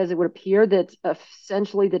far-fetched as it would appear, that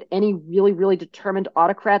essentially that any really, really determined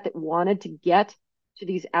autocrat that wanted to get to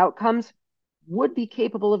these outcomes would be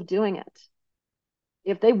capable of doing it.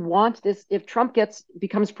 If they want this, if Trump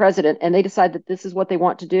becomes president and they decide that this is what they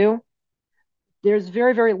want to do, there's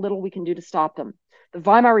very, very little we can do to stop them. The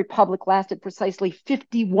Weimar Republic lasted precisely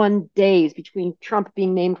 51 days between Trump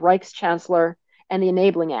being named Reichschancellor and the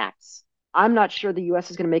Enabling Acts. I'm not sure the US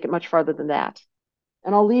is going to make it much farther than that.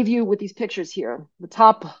 And I'll leave you with these pictures here. The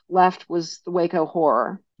top left was the Waco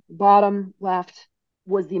horror. The bottom left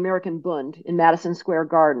was the American Bund in Madison Square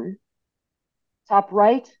Garden. Top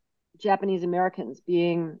right, Japanese Americans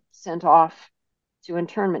being sent off to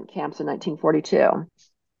internment camps in 1942.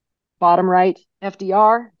 Bottom right,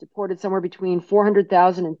 FDR deported somewhere between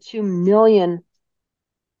 400,000 and 2 million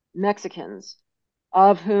Mexicans,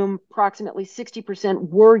 of whom approximately 60%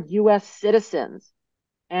 were US citizens,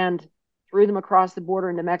 and threw them across the border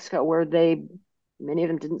into Mexico, where many of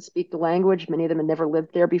them didn't speak the language, many of them had never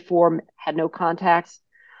lived there before, had no contacts.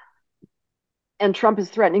 And Trump is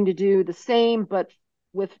threatening to do the same, but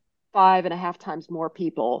with 5.5 times more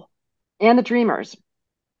people, and the Dreamers.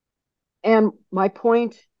 And my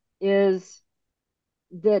point is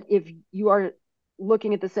that if you are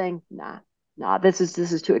looking at this saying, nah, this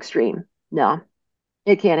is too extreme. No,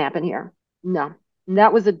 it can't happen here. No. And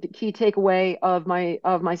that was a key takeaway of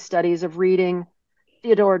my studies of reading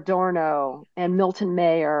Theodore Adorno and Milton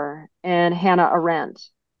Mayer and Hannah Arendt.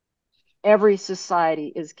 Every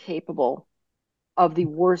society is capable of the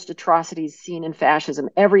worst atrocities seen in fascism.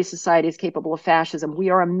 Every society is capable of fascism.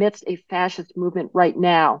 We are amidst a fascist movement right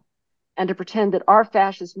now. And to pretend that our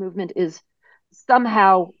fascist movement is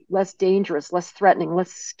somehow less dangerous, less threatening,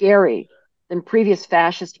 less scary than previous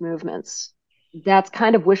fascist movements, that's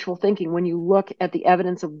kind of wishful thinking when you look at the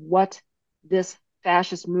evidence of what this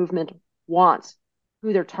fascist movement wants,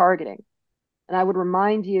 who they're targeting. And I would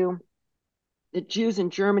remind you that Jews in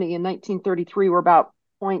Germany in 1933 were about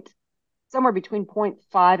somewhere between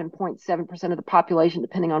 0.5 and 0.7% of the population,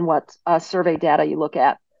 depending on what survey data you look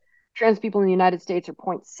at. Trans people in the United States are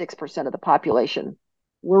 0.6% of the population.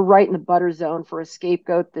 We're right in the butter zone for a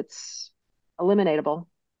scapegoat that's eliminatable.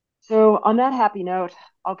 So on that happy note,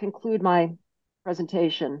 I'll conclude my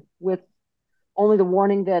presentation with only the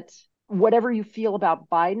warning that whatever you feel about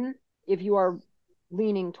Biden, if you are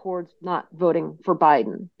leaning towards not voting for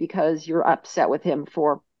Biden because you're upset with him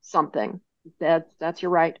for something, that's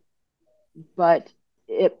your right. But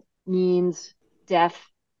it means death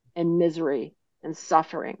and misery and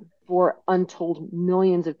suffering for untold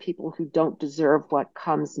millions of people who don't deserve what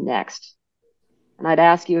comes next. And I'd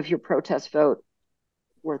ask you if your protest vote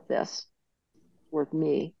is worth this, worth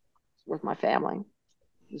me, it's worth my family,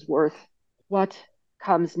 is worth what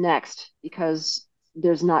comes next, because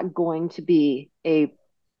there's not going to be a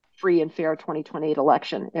free and fair 2028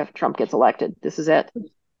 election if Trump gets elected. This is it.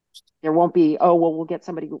 There won't be, oh, well, we'll get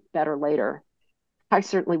somebody better later. I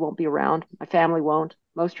certainly won't be around. My family won't.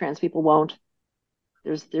 Most trans people won't.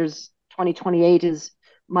 There's 2028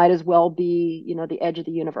 might as well be, the edge of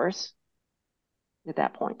the universe at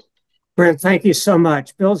that point. Brynn, thank you so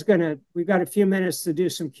much. We've got a few minutes to do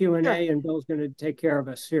some Q&A, Sure. and Bill's going to take care of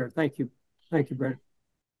us here. Thank you. Thank you, Brynn.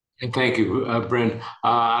 And thank you, Brynn.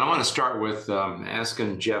 I want to start with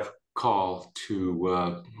asking Jeff Call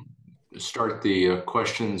to start the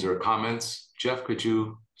questions or comments. Jeff, could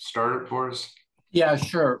you start it for us? Yeah,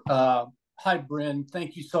 sure. Hi, Brynn.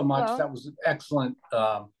 Thank you so much. Hello. That was excellent.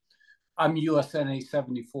 I'm USNA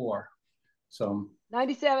 74. So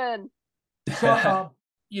 97. So,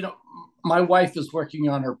 my wife is working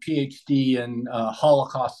on her PhD in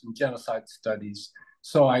Holocaust and genocide studies.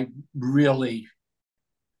 So I really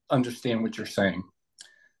understand what you're saying.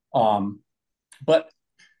 But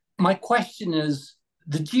my question is,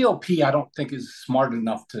 the GOP, I don't think is smart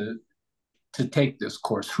enough to take this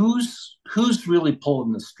course. Who's really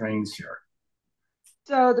pulling the strings here?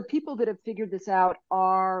 So the people that have figured this out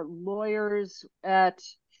are lawyers at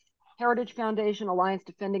Heritage Foundation, Alliance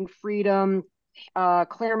Defending Freedom,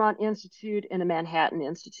 Claremont Institute, and the Manhattan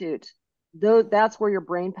Institute. That's where your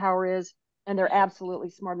brain power is, and they're absolutely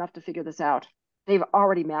smart enough to figure this out. They've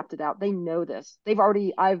already mapped it out. They know this.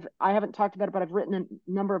 I haven't talked about it, but I've written a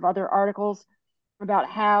number of other articles about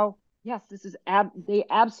how, yes, they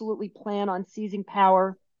absolutely plan on seizing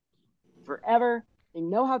power forever. They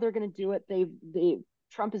know how they're going to do it.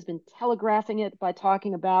 Trump has been telegraphing it by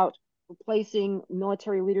talking about replacing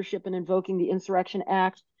military leadership and invoking the Insurrection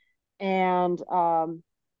Act and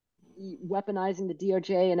weaponizing the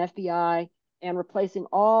DOJ and FBI and replacing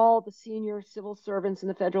all the senior civil servants in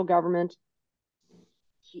the federal government.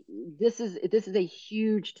 This is a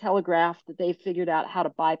huge telegraph that they've figured out how to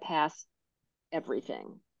bypass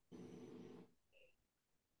everything.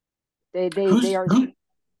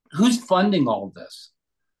 Who's funding all this?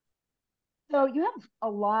 So you have a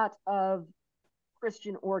lot of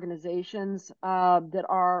Christian organizations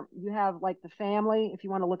you have like the Family, if you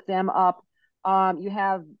want to look them up. You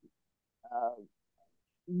have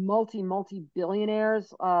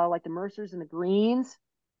multi-billionaires like the Mercers and the Greens,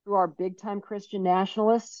 who are big time Christian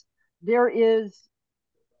nationalists. There is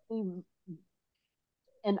an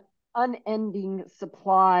unending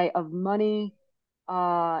supply of money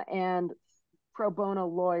and pro bono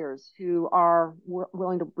lawyers who are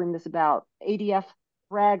willing to bring this about. ADF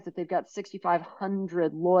brags that they've got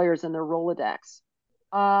 6,500 lawyers in their Rolodex.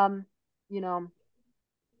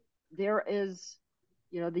 There is,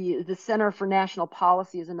 the Center for National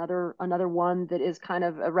Policy is another one that is kind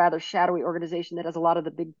of a rather shadowy organization that has a lot of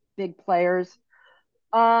the big players.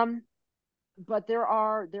 But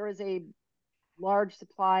there is a large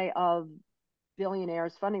supply of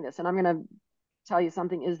billionaires funding this. And I'm going to tell you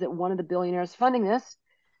something, is that one of the billionaires funding this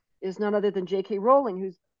is none other than J.K. Rowling,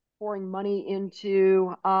 who's pouring money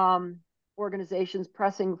into organizations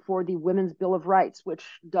pressing for the Women's Bill of Rights, which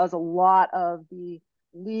does a lot of the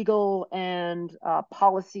legal and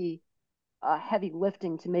policy heavy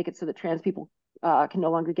lifting to make it so that trans people can no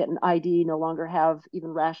longer get an ID, no longer have even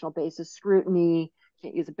rational basis scrutiny,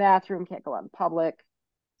 can't use a bathroom, can't go out in public.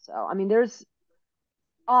 So, I mean, there's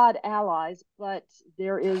odd allies, but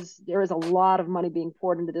there is a lot of money being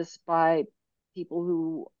poured into this by people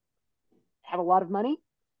who have a lot of money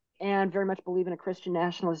and very much believe in a Christian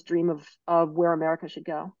nationalist dream of where America should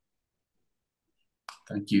go.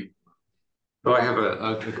 Thank you. So I have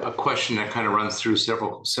a question that kind of runs through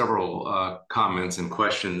several comments and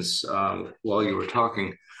questions while you were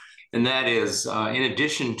talking, and that is, in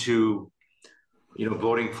addition to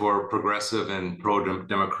voting for progressive and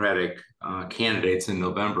pro-democratic candidates in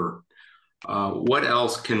November, what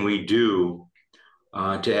else can we do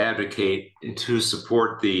to advocate to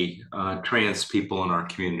support the trans people in our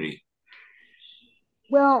community?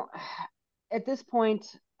 Well, at this point,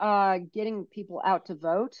 getting people out to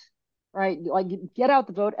vote, right? Like, get out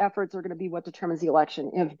the vote efforts are going to be what determines the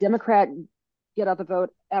election. If Democrat get out the vote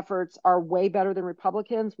efforts are way better than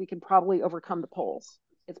Republicans, we can probably overcome the polls.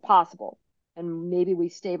 It's possible. And maybe we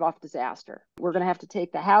stave off disaster. We're going to have to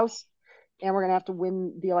take the House, and we're going to have to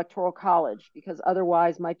win the Electoral College, because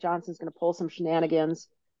otherwise Mike Johnson's going to pull some shenanigans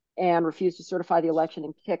and refuse to certify the election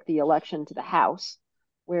and kick the election to the House,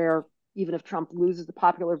 where even if Trump loses the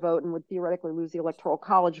popular vote and would theoretically lose the electoral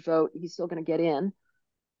college vote, he's still going to get in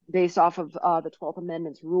based off of the 12th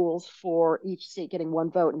Amendment's rules for each state getting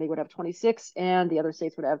one vote, and they would have 26, and the other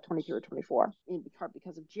states would have 22 or 24, in part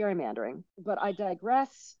because of gerrymandering. But I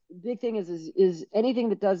digress. The big thing is anything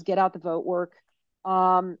that does get out the vote work,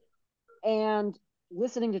 and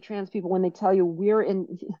listening to trans people when they tell you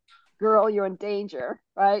girl, you're in danger,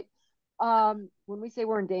 right? When we say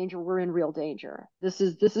we're in danger, we're in real danger. This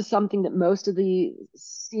is something that most of the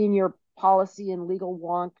senior policy and legal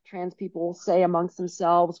wonk trans people say amongst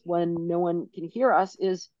themselves when no one can hear us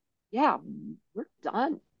is, yeah, we're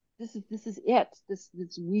done. This is it.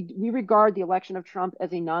 We regard the election of Trump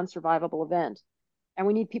as a non-survivable event. And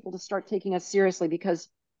we need people to start taking us seriously, because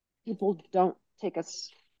people don't take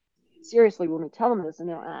us seriously when we tell them this, and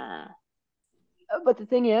they're But the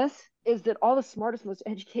thing is that all the smartest, most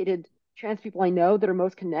educated trans people I know that are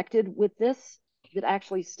most connected with this, that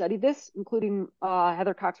actually study this, including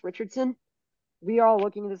Heather Cox Richardson, we are all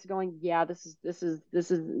looking at this going, yeah, this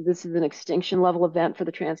is an extinction level event for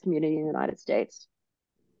the trans community in the United States.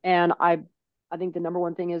 And I think the number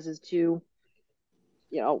one thing is to,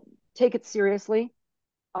 take it seriously,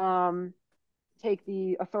 take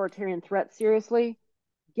the authoritarian threat seriously,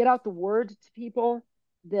 get out the word to people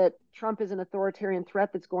that Trump is an authoritarian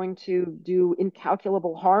threat that's going to do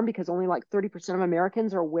incalculable harm, because only like 30% of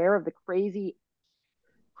Americans are aware of the crazy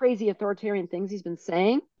authoritarian things he's been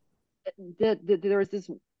saying. That there is this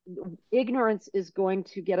ignorance is going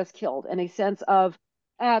to get us killed, and a sense of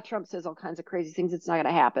Trump says all kinds of crazy things, it's not going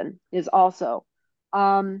to happen, is also.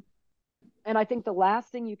 And I think the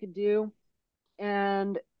last thing you could do,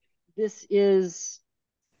 and this is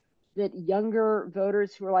that younger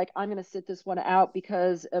voters who are like, I'm going to sit this one out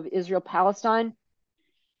because of Israel-Palestine.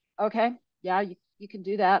 Okay, yeah, you can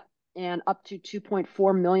do that. And up to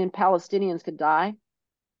 2.4 million Palestinians could die.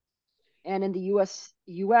 And in the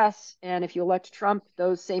US, and if you elect Trump,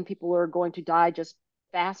 those same people are going to die just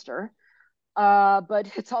faster.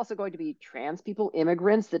 But it's also going to be trans people,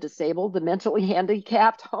 immigrants, the disabled, the mentally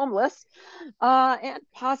handicapped, homeless, and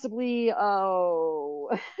possibly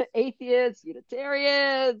atheists,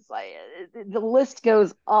 Unitarians. The list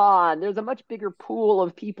goes on. There's a much bigger pool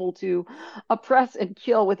of people to oppress and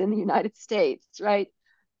kill within the United States, right?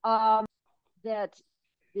 That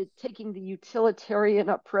taking the utilitarian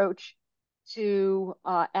approach to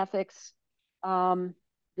ethics, that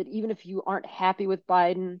even if you aren't happy with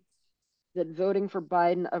Biden, that voting for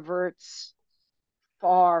Biden averts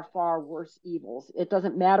far, far worse evils. It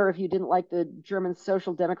doesn't matter if you didn't like the German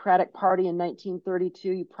Social Democratic Party in 1932,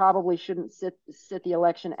 you probably shouldn't sit the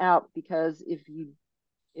election out, because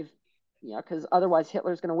because otherwise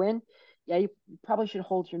Hitler's going to win. Yeah, you probably should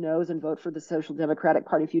hold your nose and vote for the Social Democratic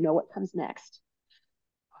Party if you know what comes next.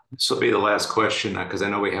 This will be the last question, because I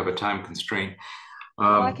know we have a time constraint.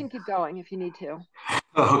 Well, I can keep going if you need to.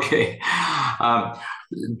 Okay.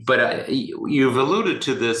 But you've alluded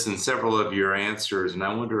to this in several of your answers, and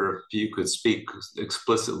I wonder if you could speak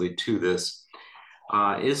explicitly to this.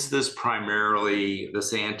 Is this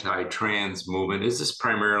anti-trans movement, is this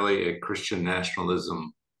primarily a Christian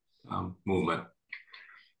nationalism movement?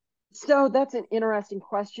 So that's an interesting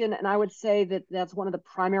question, and I would say that that's one of the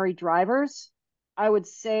primary drivers. I would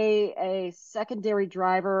say a secondary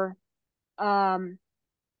driver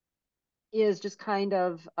is just kind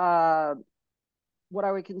of what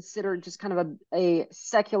I would consider just kind of a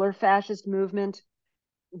secular fascist movement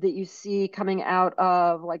that you see coming out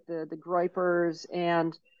of like the Groypers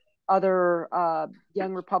and other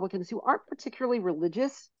young Republicans who aren't particularly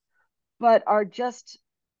religious, but are just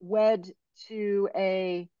wed to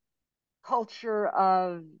a culture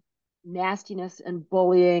of nastiness and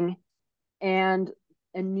bullying, and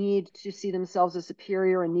a need to see themselves as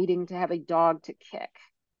superior and needing to have a dog to kick.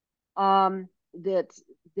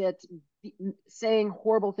 That saying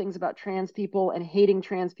horrible things about trans people and hating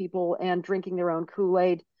trans people and drinking their own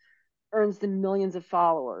Kool-Aid earns them millions of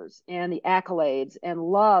followers and the accolades and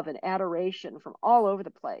love and adoration from all over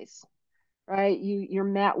the place, right? Your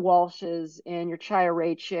Matt Walshes and your Chaya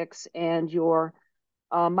Raichicks and your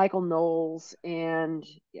Michael Knowles, and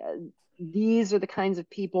these are the kinds of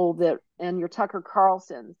people and your Tucker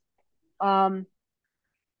Carlsons,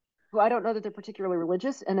 who I don't know that they're particularly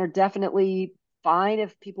religious, and they're definitely fine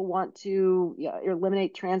if people want to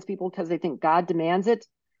eliminate trans people because they think God demands it.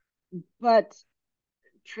 But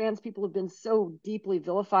trans people have been so deeply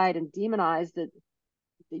vilified and demonized that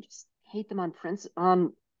they just hate them on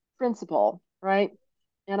principle, right?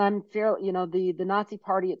 And I'm fairly, the Nazi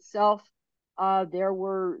Party itself, there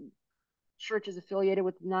were churches affiliated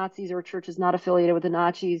with the Nazis or churches not affiliated with the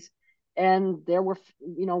Nazis, and there were,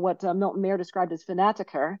 what Milton Mayer described as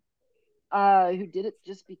fanatiker, who did it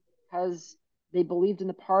just because they believed in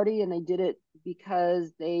the party, and they did it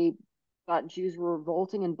because they thought Jews were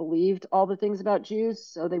revolting and believed all the things about Jews,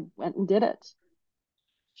 so they went and did it.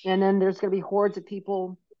 And then there's going to be hordes of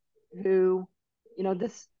people who,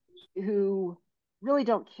 who really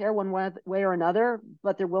don't care one way or another,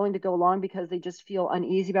 but they're willing to go along because they just feel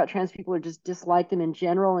uneasy about trans people or just dislike them in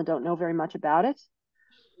general and don't know very much about it.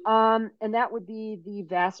 And that would be the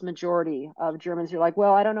vast majority of Germans who are like,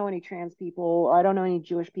 well, I don't know any trans people, or I don't know any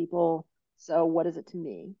Jewish people, so what is it to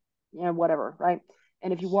me? Whatever, right?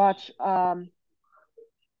 And if you watch, read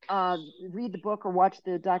the book or watch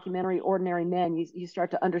the documentary Ordinary Men, you start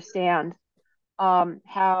to understand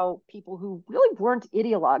how people who really weren't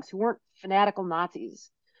ideologues, who weren't fanatical Nazis,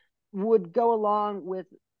 would go along with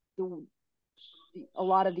a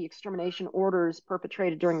lot of the extermination orders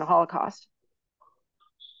perpetrated during the Holocaust.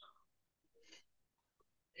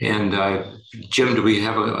 And Jim, do we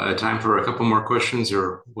have a time for a couple more questions,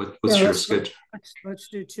 or what's your schedule? Let's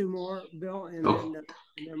do two more, Bill, and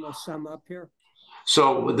then we'll sum up here.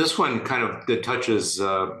 So this one kind of touches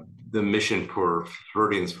the mission for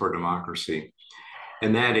Floridians for Democracy,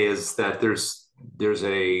 and that is that there's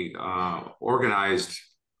a organized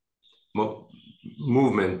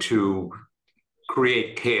movement to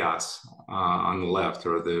create chaos on the left,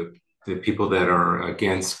 or the people that are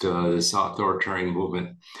against this authoritarian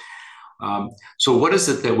movement. So what is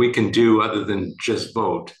it that we can do other than just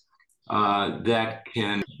vote that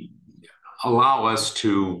can allow us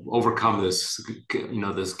to overcome this,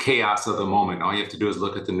 this chaos of the moment? All you have to do is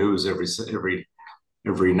look at the news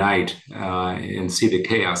every night and see the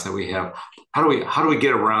chaos that we have. How do we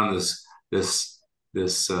get around this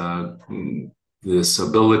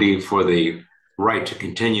ability for the right to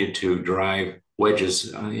continue to drive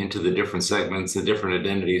wedges into the different segments, the different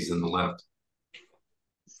identities in the left?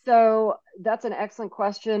 So that's an excellent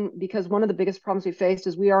question, because one of the biggest problems we faced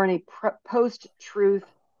is we are in a post-truth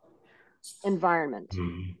environment.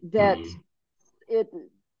 That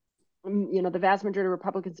the vast majority of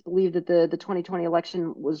Republicans believe that the 2020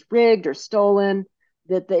 election was rigged or stolen,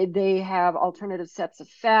 that they have alternative sets of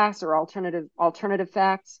facts or alternative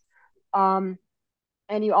facts. And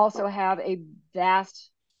you also have a vast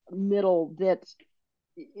middle that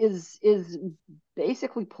is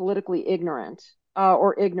basically politically ignorant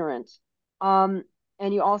or ignorant. And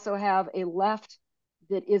you also have a left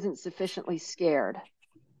that isn't sufficiently scared.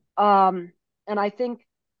 And I think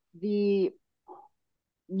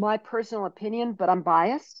my personal opinion, but I'm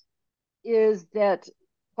biased, is that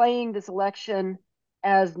playing this election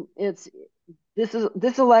as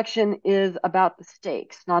this election is about the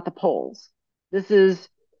stakes, not the polls. This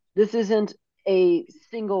isn't a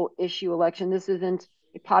single issue election. This isn't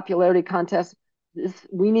a popularity contest.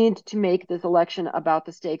 We need to make this election about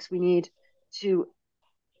the stakes. We need to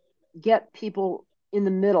get people in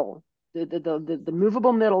the middle, the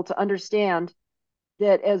movable middle, to understand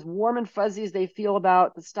that as warm and fuzzy as they feel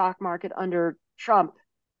about the stock market under Trump,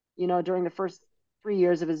 during the first 3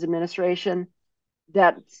 years of his administration,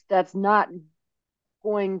 that's not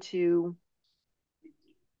going to,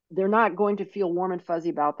 they're not going to feel warm and fuzzy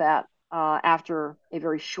about that after a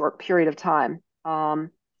very short period of time.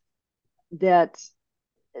 That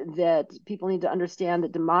people need to understand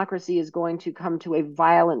that democracy is going to come to a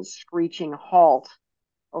violent, screeching halt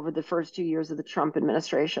over the first 2 years of the Trump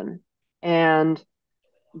administration. And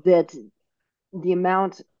that the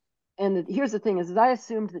amount, and here's the thing, is I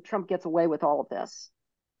assumed that Trump gets away with all of this.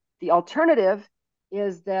 The alternative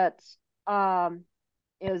is that the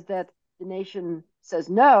nation says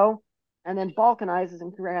no, and then balkanizes,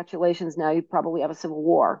 and congratulations, now you probably have a civil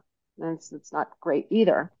war. And it's not great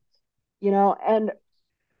either. And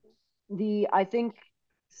I think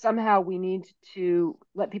somehow we need to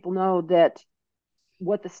let people know that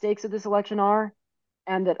what the stakes of this election are,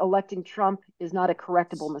 and that electing Trump is not a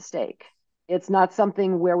correctable mistake. It's not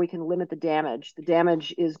something where we can limit the damage. The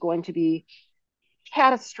damage is going to be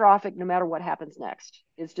catastrophic no matter what happens next.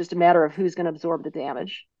 It's just a matter of who's going to absorb the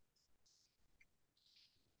damage.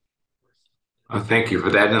 Thank you for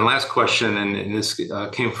that. And the last question, and this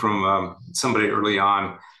came from somebody early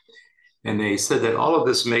on, and they said that all of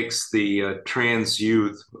this makes the trans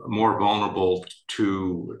youth more vulnerable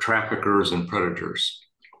to traffickers and predators.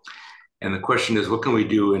 And the question is, what can we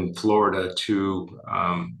do in Florida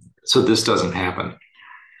so this doesn't happen?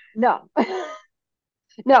 No,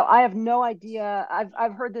 no, I have no idea.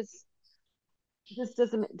 I've heard this. This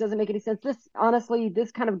doesn't make any sense. This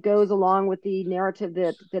kind of goes along with the narrative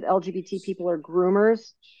that LGBT people are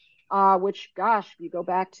groomers. Which, gosh, you go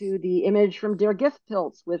back to the image from Der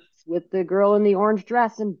Giftpilz with the girl in the orange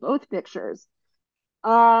dress in both pictures.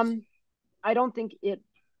 I don't think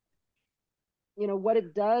what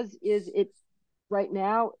it does is right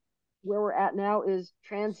now, where we're at now is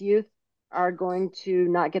trans youth are going to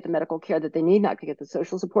not get the medical care that they need, not get the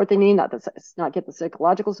social support they need, not get the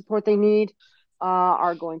psychological support they need,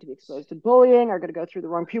 are going to be exposed to bullying, are going to go through the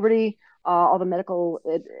wrong puberty. All the medical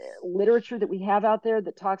literature that we have out there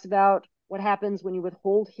that talks about what happens when you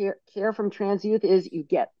withhold care from trans youth is you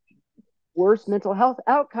get worse mental health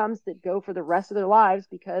outcomes that go for the rest of their lives,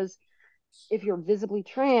 because if you're visibly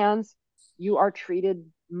trans, you are treated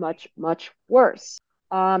much, much worse.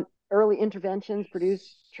 Early interventions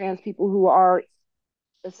produce trans people who are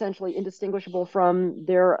essentially indistinguishable from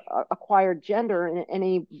their acquired gender in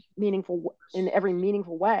every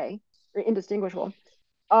meaningful way, or indistinguishable.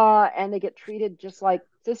 And they get treated just like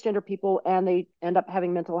cisgender people, and they end up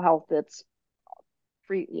having mental health that's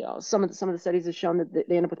free. Some of the studies have shown that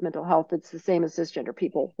they end up with mental health that's the same as cisgender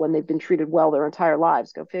people when they've been treated well their entire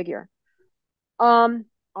lives. Go figure. On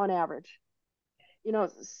average,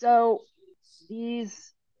 so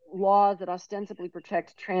these laws that ostensibly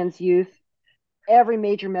protect trans youth, every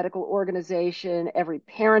major medical organization, every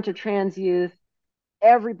parent of trans youth,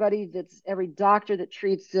 every doctor that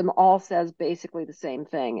treats them all says basically the same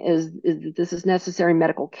thing, is that this is necessary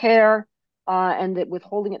medical care, and that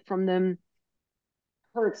withholding it from them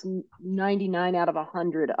hurts 99 out of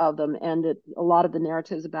 100 of them, and that a lot of the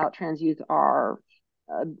narratives about trans youth are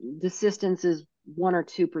desistance is 1 or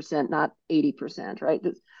 2%, not 80%, right?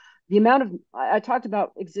 The amount of, I talked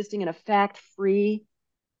about existing in a fact-free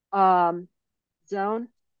zone,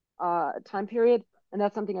 time period, and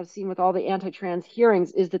that's something I've seen with all the anti-trans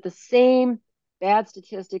hearings, is that the same bad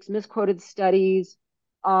statistics, misquoted studies,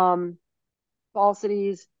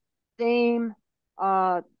 falsities, same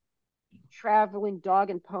traveling dog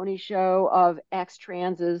and pony show of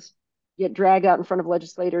ex-transes get dragged out in front of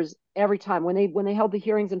legislators every time. When they held the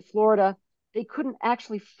hearings in Florida, they couldn't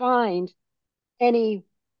actually find any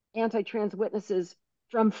anti-trans witnesses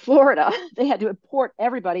from Florida. They had to import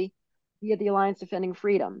everybody via the Alliance Defending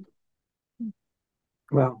Freedom.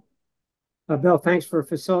 Well, Bill, thanks for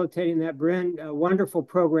facilitating that. Brynn, a wonderful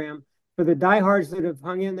program. For the diehards that have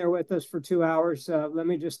hung in there with us for 2 hours, let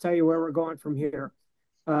me just tell you where we're going from here.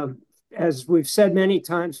 As we've said many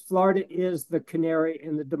times, Florida is the canary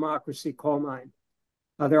in the democracy coal mine.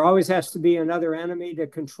 There always has to be another enemy to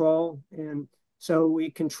control. And so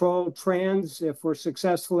we control trans. If we're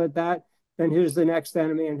successful at that, then who's the next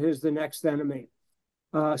enemy and who's the next enemy?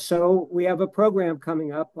 So we have a program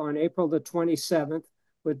coming up on April the 27th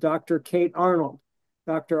with Dr. Kate Arnold.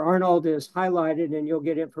 Dr. Arnold is highlighted, and you'll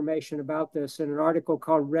get information about this in an article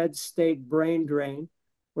called Red State Brain Drain,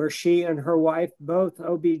 where she and her wife, both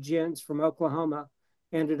OB-GYNs from Oklahoma,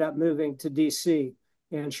 ended up moving to DC.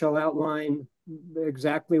 And she'll outline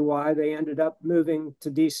exactly why they ended up moving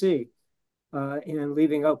to DC and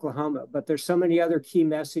leaving Oklahoma. But there's so many other key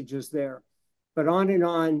messages there. But on and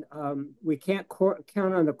on, we can't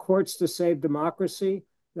count on the courts to save democracy.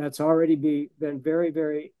 That's already been very,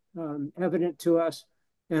 very evident to us.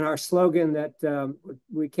 And our slogan that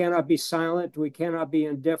we cannot be silent, we cannot be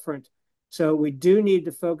indifferent. So we do need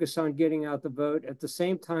to focus on getting out the vote. At the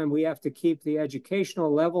same time, we have to keep the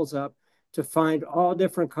educational levels up to find all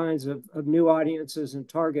different kinds of new audiences and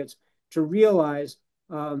targets to realize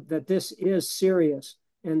that this is serious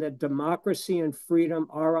and that democracy and freedom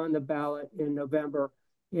are on the ballot in November.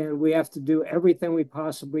 And we have to do everything we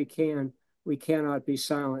possibly can. We cannot be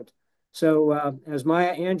silent. So as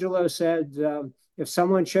Maya Angelou said, if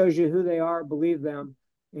someone shows you who they are, believe them.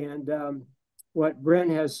 And what Brynn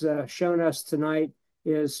has shown us tonight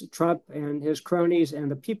is Trump and his cronies and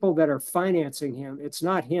the people that are financing him. It's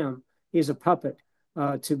not him. He's a puppet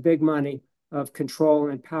to big money of control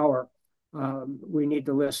and power. We need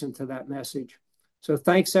to listen to that message. So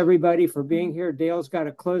thanks, everybody, for being here. Dale's got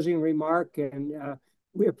a closing remark, and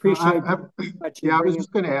we appreciate Yeah, I was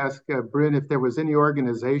just going to ask Brynn if there was any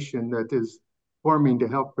organization that is forming to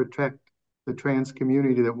help protect the trans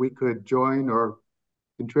community that we could join or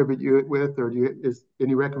contribute with, or is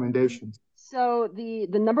any recommendations? So the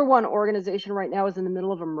number one organization right now is in the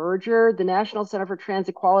middle of a merger. The National Center for Trans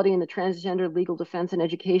Equality and the Transgender Legal Defense and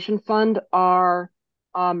Education Fund are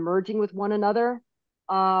merging with one another.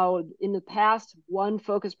 In the past, one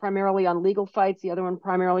focused primarily on legal fights, the other one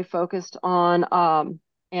primarily focused on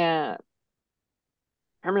the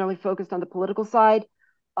political side.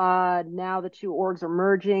 Now the two orgs are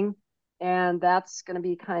merging, and that's going to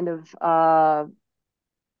be kind of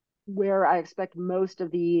where I expect most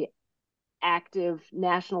of the active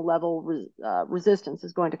national level resistance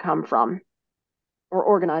is going to come from, or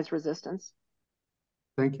organized resistance.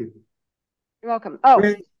 Thank you. You're welcome. Oh,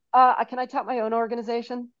 can I tout my own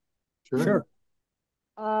organization? Sure.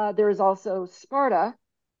 There is also Sparta,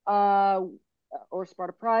 or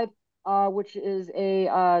Sparta Pride, which is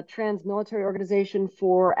a trans-military organization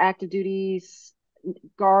for active duty,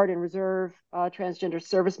 guard and reserve transgender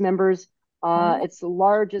service members. It's the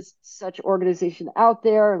largest such organization out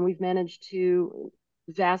there, and we've managed to,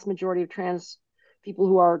 the vast majority of trans people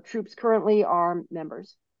who are troops currently are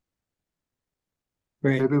members.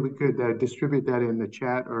 Great. Maybe we could distribute that in the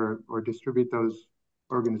chat or distribute those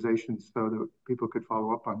organizations so that people could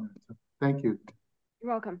follow up on that. So thank you.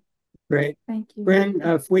 You're welcome. Great. Thank you. Brynn,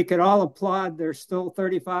 if we could all applaud, there's still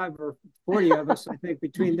 35 or 40 of us, I think,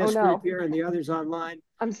 between this group here and the others online.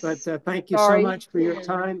 But thank you so much for your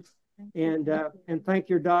time. And thank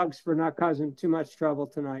your dogs for not causing too much trouble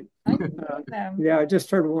tonight. Yeah, I just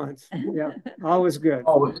heard once. Yeah, always good.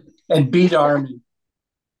 Oh, and beat Army.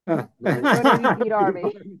 Beat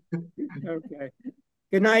Army. Okay.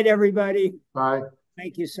 Good night, everybody. Bye.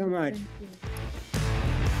 Thank you so much. Thank you.